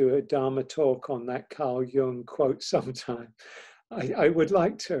 would you do a Dharma talk on that Carl Jung quote sometime? I would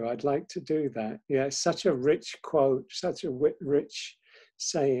like to. I'd like to do that. Yeah, it's such a rich quote, such a rich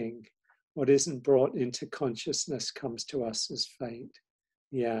saying. What isn't brought into consciousness comes to us as fate.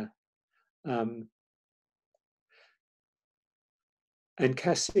 Yeah. And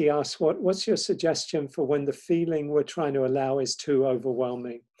Cassie asks, what's your suggestion for when the feeling we're trying to allow is too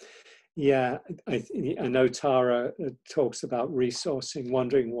overwhelming? Yeah, I know Tara talks about resourcing,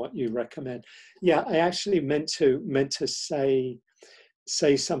 wondering what you recommend. Yeah, I actually meant to say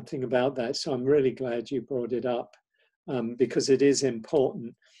something about that. So I'm really glad you brought it up, because it is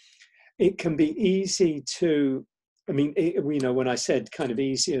important. It can be easy to, I mean, when I said kind of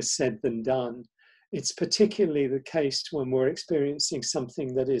easier said than done, it's particularly the case when we're experiencing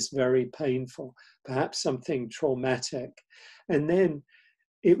something that is very painful, perhaps something traumatic. And then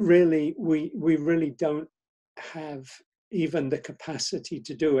it really, we really don't have even the capacity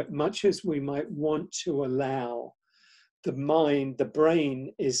to do it, much as we might want to allow. The mind, the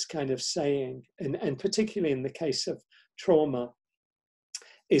brain is kind of saying, and particularly in the case of trauma,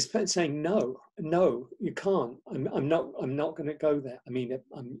 is saying, no, you can't. I'm not going to go there. I mean,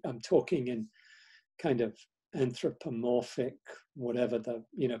 I'm talking in kind of anthropomorphic, whatever, the,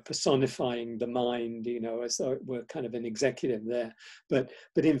 personifying the mind, as though we're kind of an executive there. But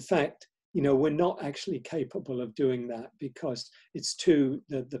in fact, we're not actually capable of doing that, because it's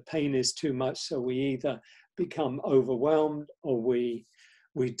the pain is too much. So we either become overwhelmed or we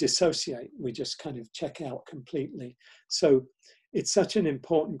dissociate. We just kind of check out completely. So it's such an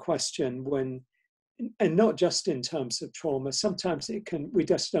important question and not just in terms of trauma. Sometimes we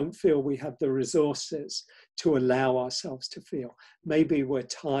just don't feel we have the resources to allow ourselves to feel. Maybe we're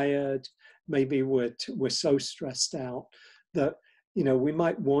tired, maybe we're so stressed out that, we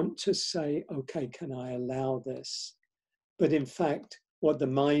might want to say, okay, can I allow this? But in fact, what the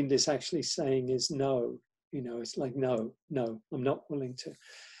mind is actually saying is no. It's like, no, I'm not willing to.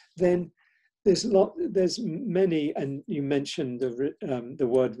 Then there's many, and you mentioned the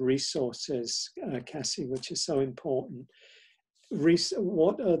word resources, Cassie, which is so important. Where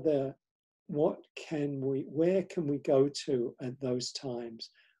can we go to at those times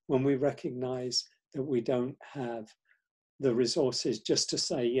when we recognize that we don't have the resources just to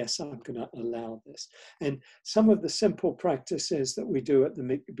say, yes, I'm going to allow this? And some of the simple practices that we do at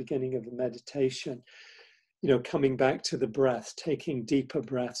the beginning of a meditation, coming back to the breath, taking deeper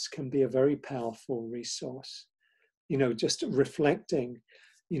breaths can be a very powerful resource. Just reflecting,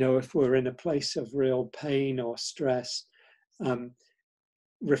 if we're in a place of real pain or stress,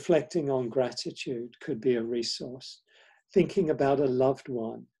 reflecting on gratitude could be a resource. Thinking about a loved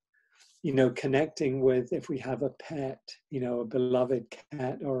one, connecting with, if we have a pet, a beloved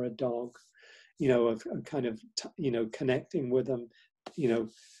cat or a dog, a kind of, connecting with them,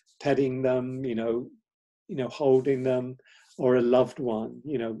 petting them, holding them, or a loved one,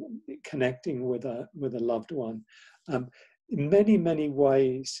 connecting with a loved one, in many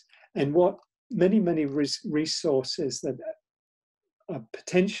ways. And what many resources that are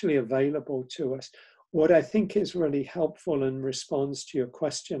potentially available to us. What I think is really helpful and responds to your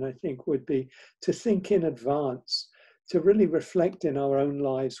question, I think, would be to think in advance, to really reflect in our own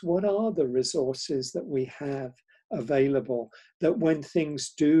lives, what are the resources that we have available, that when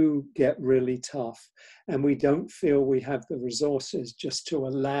things do get really tough and we don't feel we have the resources just to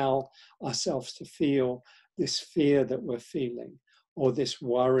allow ourselves to feel this fear that we're feeling, or this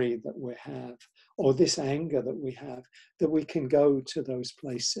worry that we have, or this anger that we have, that we can go to those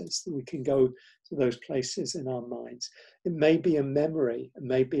places, that we can go to those places in our minds. It may be a memory,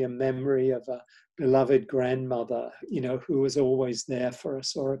 of a beloved grandmother, who was always there for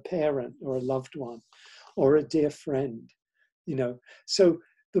us, or a parent, or a loved one, or a dear friend, So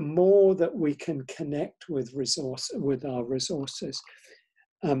the more that we can connect with our resources.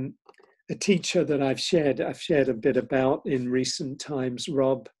 A teacher that I've shared a bit about in recent times,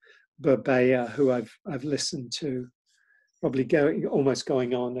 Rob Burbea, who I've listened to, probably almost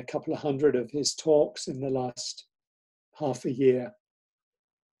going on a couple of hundred of his talks in the last half a year,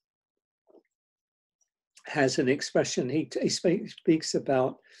 has an expression. He speaks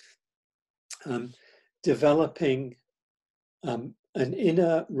about developing an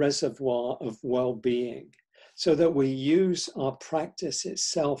inner reservoir of well-being, so that we use our practice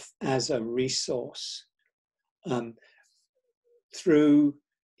itself as a resource, through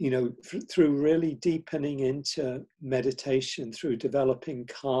through really deepening into meditation, through developing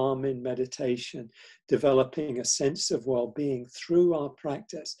calm in meditation, developing a sense of well-being through our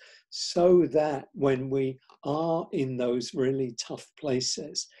practice, so that when we are in those really tough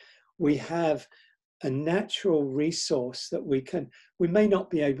places, we have a natural resource that we may not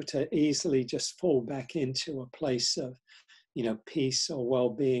be able to easily just fall back into a place of peace or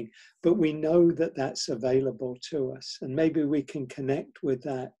well-being, but we know that that's available to us. And maybe we can connect with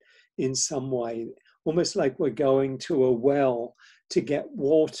that in some way, almost like we're going to a well to get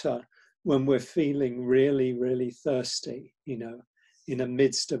water when we're feeling really, really thirsty, in the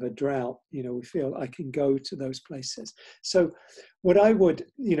midst of a drought. We feel I can go to those places. So what I would,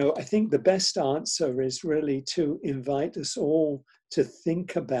 I think the best answer is really to invite us all to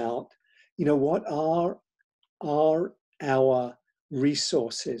think about, what are our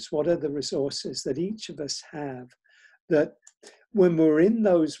resources? What are the resources that each of us have, that when we're in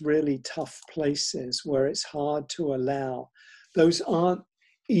those really tough places where it's hard to allow, those aren't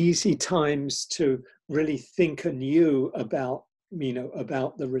easy times to really think anew about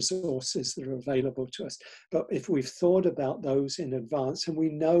the resources that are available to us. But if we've thought about those in advance and we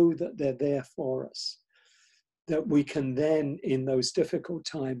know that they're there for us, that we can then, in those difficult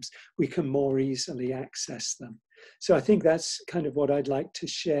times, we can more easily access them. So I think that's kind of what I'd like to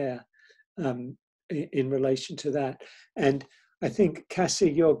share in relation to that. And I think,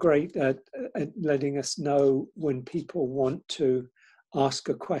 Cassie, you're great at letting us know when people want to ask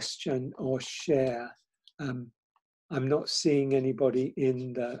a question or share. I'm not seeing anybody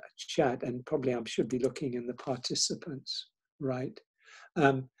in the chat, and probably I should be looking in the participants, right?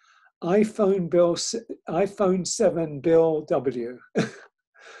 iPhone 7 Bill W.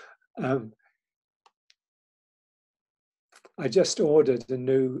 I just ordered a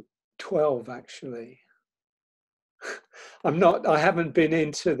new 12, actually. I haven't been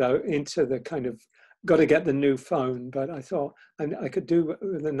into the kind of, got to get the new phone, but I thought I could do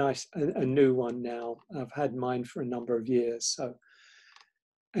with a new one now. I've had mine for a number of years, so,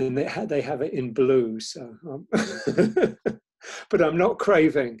 and they have it in blue, so, but I'm not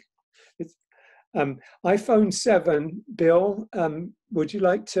craving. It's, iPhone 7, Bill, would you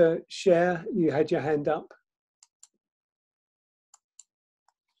like to share? You had your hand up.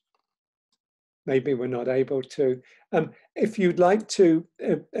 Maybe we're not able to. If you'd like to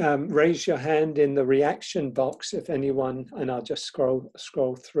raise your hand in the reaction box, if anyone, and I'll just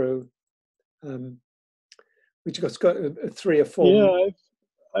scroll through. We just got 3 or 4.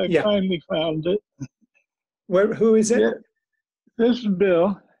 Yeah, I finally found it. Who is it? Yeah, this is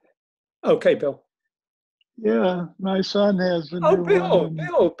Bill. Okay, Bill. Yeah, my son has a new one.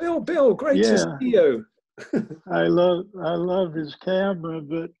 Bill, great to see you. I love his camera,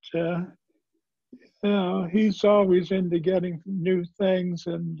 but he's always into getting new things,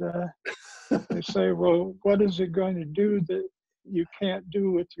 and I say, well, what is it going to do that you can't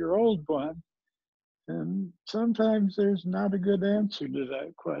do with your old one? And sometimes there's not a good answer to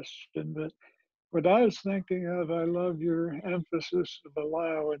that question, but what I was thinking of, I love your emphasis of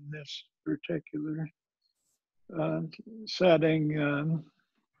allow in this particular setting.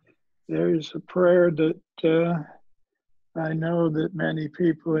 There's a prayer that I know that many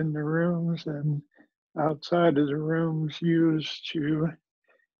people in the rooms and outside of the rooms use to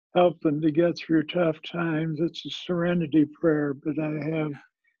help them to get through tough times. It's a serenity prayer, but I have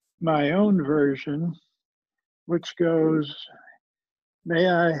my own version, which goes, may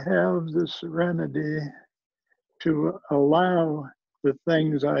I have the serenity to allow the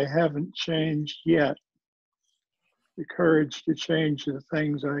things I haven't changed yet, the courage to change the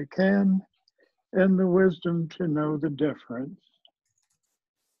things I can, and the wisdom to know the difference.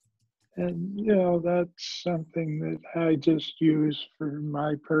 And, that's something that I just use for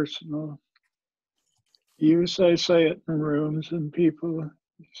my personal use. I say it in rooms, and people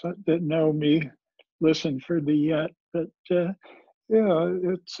that know me listen for the yet, but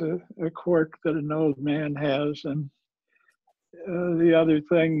it's a quirk that an old man has. And the other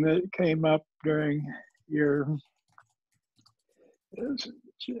thing that came up during your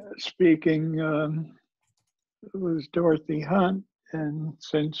speaking was Dorothy Hunt. And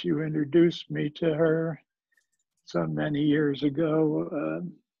since you introduced me to her so many years ago,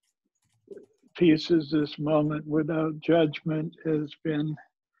 Pieces This Moment Without Judgment has been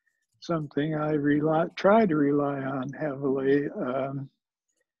something I try to rely on heavily.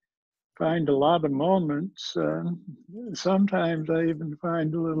 Find a lot of moments. Sometimes I even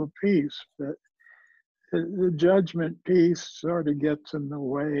find a little peace, but the judgment piece sort of gets in the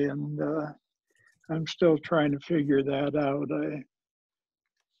way, and I'm still trying to figure that out. I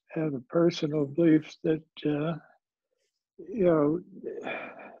have a personal belief that,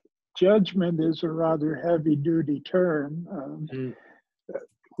 judgment is a rather heavy-duty term. Mm.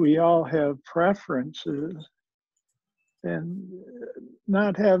 We all have preferences, and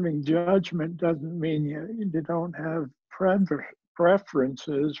not having judgment doesn't mean you don't have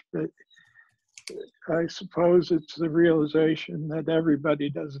preferences, but I suppose it's the realization that everybody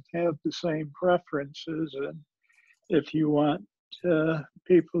doesn't have the same preferences, and if you want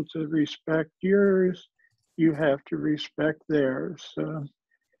people to respect yours, you have to respect theirs. So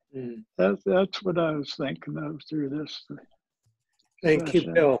that's what I was thinking of through this Thank you,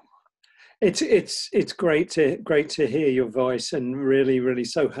 session. Bill. It's great to hear your voice, and really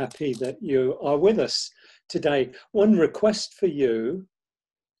so happy that you are with us today. One request for you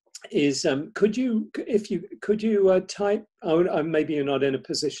is could you type, maybe you're not in a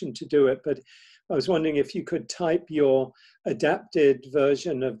position to do it, but I was wondering if you could type your adapted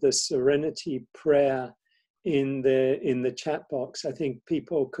version of the Serenity Prayer in the chat box. I think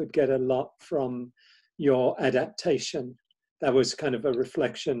people could get a lot from your adaptation. That was kind of a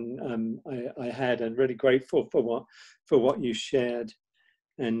reflection I had, and really grateful for what you shared.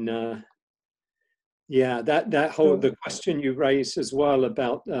 And yeah, that whole, the question you raised as well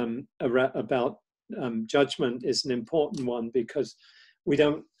about judgment is an important one, because we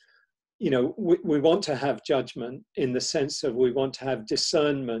don't, we want to have judgment in the sense of we want to have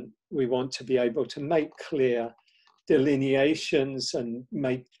discernment. We want to be able to make clear delineations and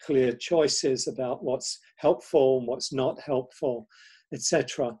make clear choices about what's helpful and what's not helpful,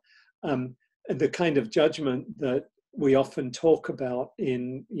 etc. And the kind of judgment that we often talk about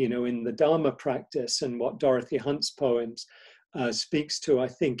in the Dharma practice, and what Dorothy Hunt's poems speaks to, I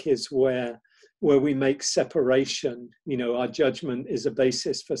think, is where we make separation. Our judgment is a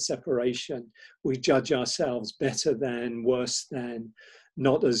basis for separation. We judge ourselves better than, worse than,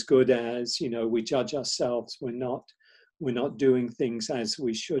 not as good as. We judge ourselves. We're not doing things as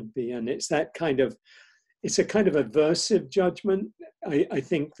we should be, and it's a kind of aversive judgment. I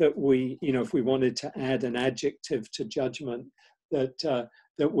think that we, if we wanted to add an adjective to judgment, that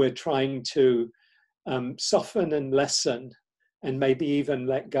we're trying to soften and lessen, and maybe even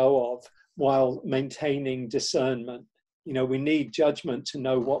let go of, while maintaining discernment. We need judgment to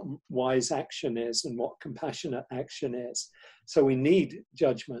know what wise action is and what compassionate action is. So we need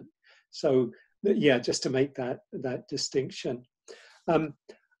judgment. So yeah, just to make that distinction. I'm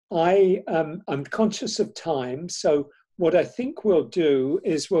conscious of time, so what I think we'll do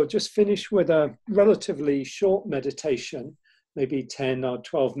is we'll just finish with a relatively short meditation, maybe 10 or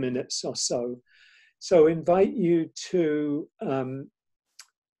 12 minutes or so. So invite you to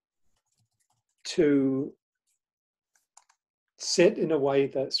sit in a way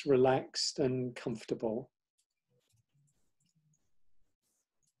that's relaxed and comfortable.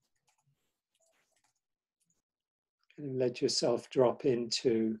 And let yourself drop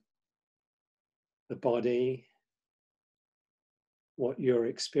into the body, what you're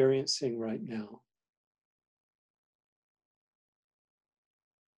experiencing right now.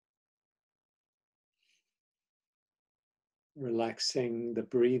 Relaxing the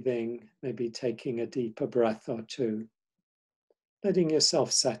breathing, maybe taking a deeper breath or two, letting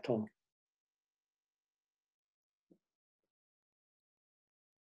yourself settle.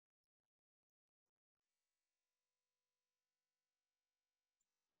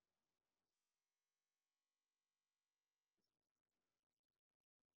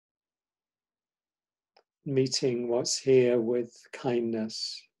 Meeting what's here with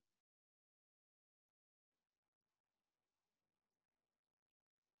kindness.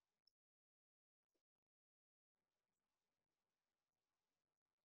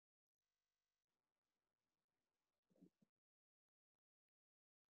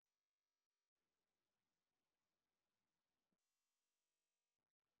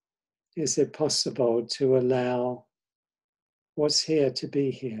 Is it possible to allow what's here to be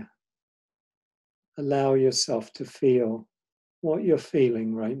here? Allow yourself to feel what you're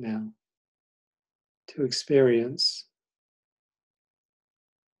feeling right now, to experience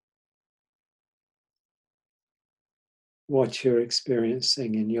what you're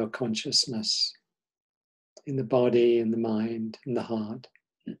experiencing in your consciousness, in the body, in the mind, in the heart.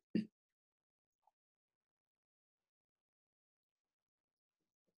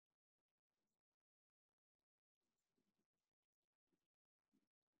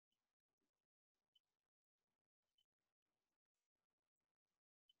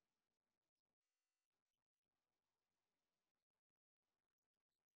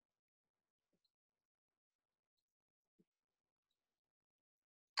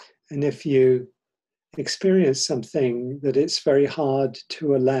 And if you experience something that it's very hard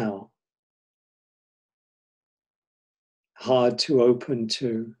to allow, hard to open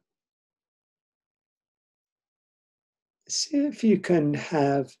to, see if you can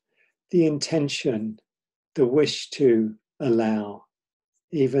have the intention, the wish to allow,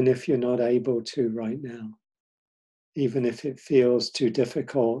 even if you're not able to right now, even if it feels too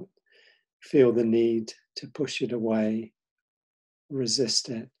difficult, feel the need to push it away, resist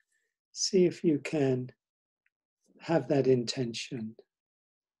it. See if you can have that intention,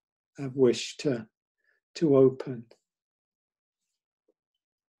 a wish to open.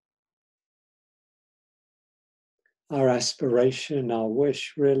 Our aspiration, our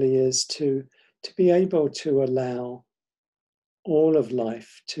wish really is to be able to allow all of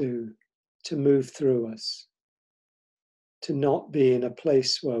life to move through us, to not be in a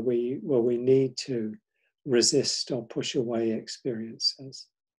place where we need to resist or push away experiences,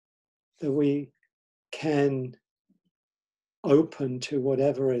 that we can open to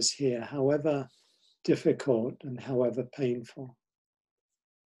whatever is here, however difficult and however painful.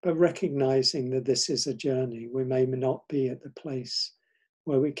 But recognizing that this is a journey, we may not be at the place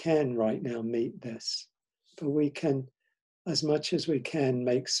where we can right now meet this, but we can, as much as we can,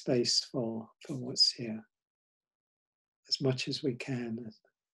 make space for what's here, as much as we can,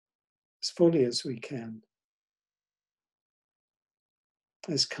 as fully as we can,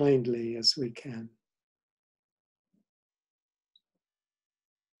 as kindly as we can.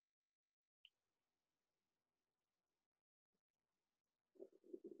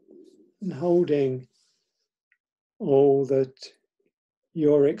 And holding all that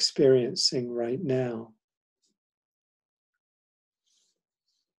you're experiencing right now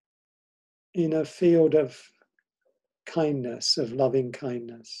in a field of kindness, of loving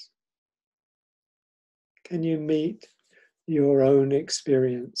kindness. Can you meet your own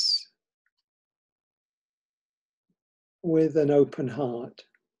experience with an open heart,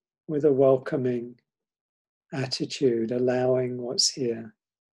 with a welcoming attitude, allowing what's here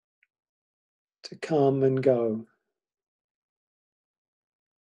to come and go?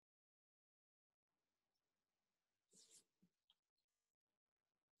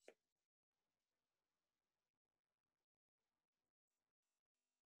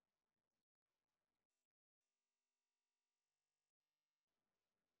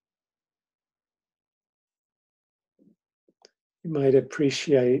 You might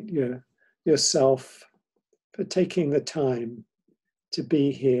appreciate yourself for taking the time to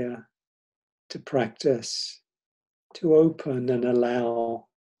be here, to practice, to open and allow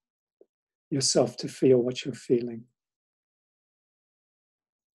yourself to feel what you're feeling.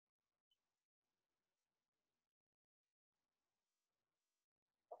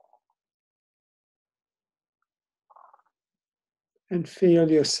 And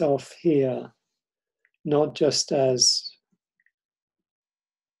feel yourself here, not just as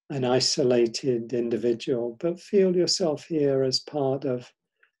an isolated individual, but feel yourself here as part of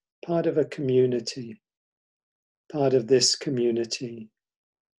a community, part of this community.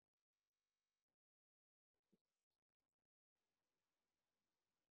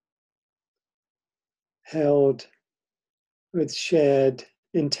 Held with shared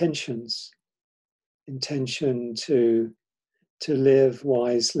intentions, intention to live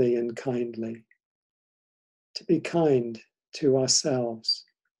wisely and kindly, to be kind to ourselves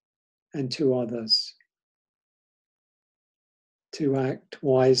and to others, to act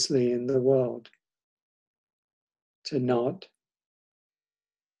wisely in the world, to not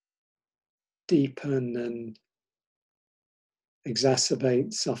deepen and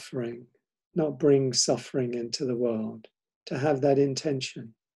exacerbate suffering, not bring suffering into the world, to have that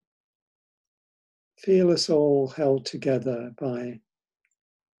intention. Feel us all held together by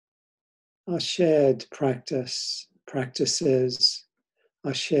our shared practices,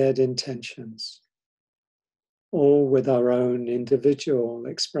 our shared intentions, all with our own individual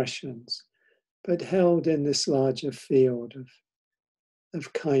expressions, but held in this larger field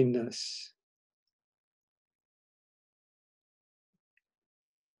of kindness.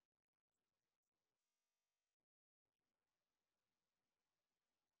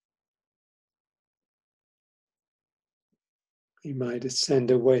 You might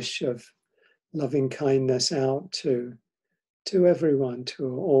send a wish of loving kindness out to everyone, to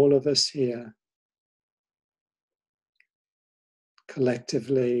all of us here,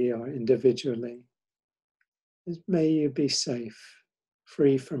 collectively or individually. May you be safe,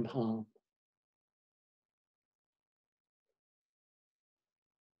 free from harm.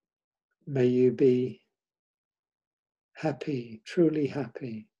 May you be happy, truly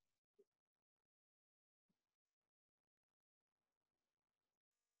happy.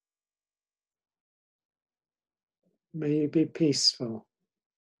 May you be peaceful.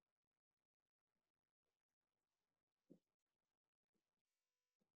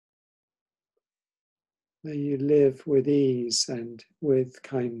 May you live with ease and with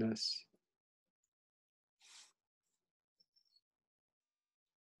kindness.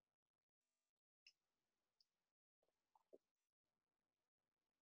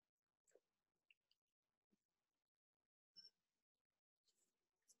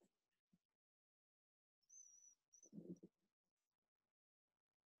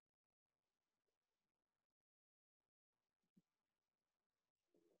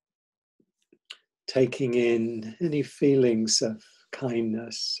 Taking in any feelings of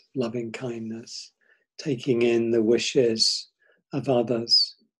kindness, loving kindness, taking in the wishes of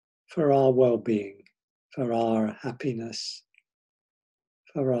others for our well-being, for our happiness,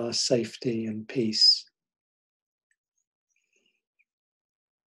 for our safety and peace.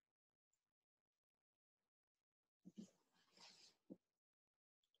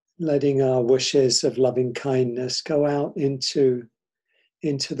 Letting our wishes of loving kindness go out into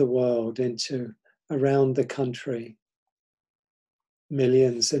the world, around the country.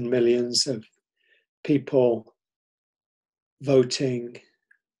 Millions and millions of people voting,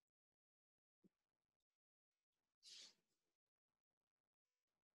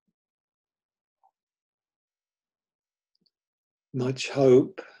 much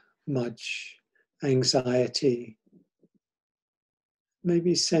hope, much anxiety.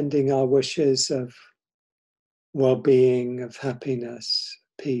 Maybe sending our wishes of well-being, of happiness,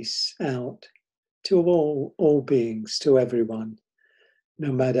 peace out to all beings, to everyone,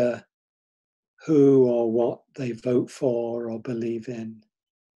 no matter who or what they vote for or believe in.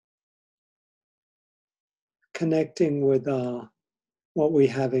 Connecting with what we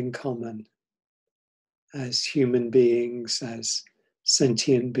have in common as human beings, as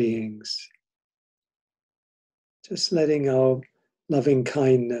sentient beings. Just letting our loving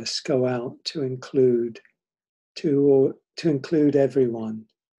kindness go out to include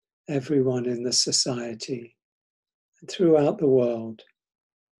everyone in the society and throughout the world,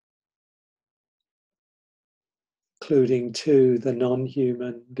 including to the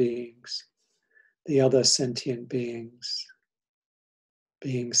non-human beings, the other sentient beings,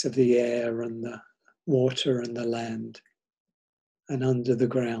 beings of the air and the water and the land and under the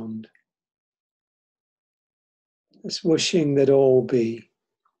ground. Just wishing that all be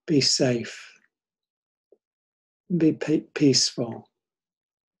safe, be peaceful,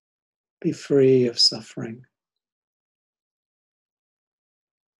 be free of suffering.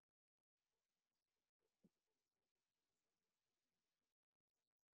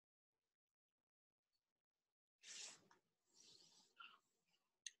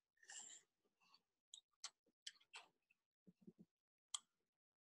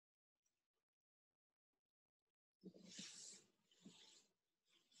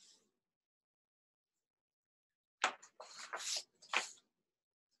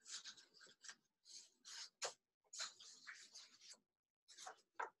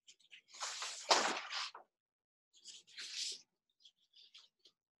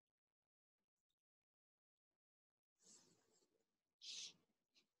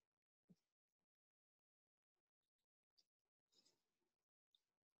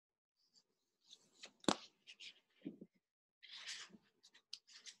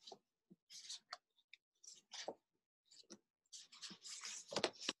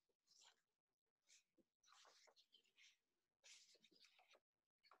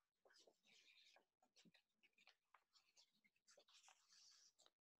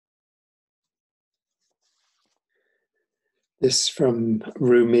 This from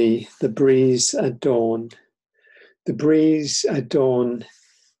Rumi, the breeze at dawn. The breeze at dawn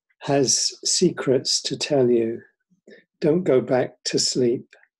has secrets to tell you. Don't go back to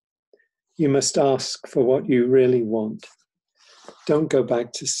sleep. You must ask for what you really want. Don't go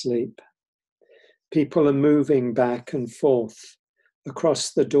back to sleep. People are moving back and forth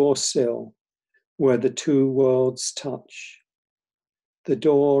across the door sill where the two worlds touch. The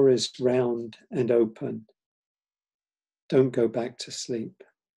door is round and open. Don't go back to sleep.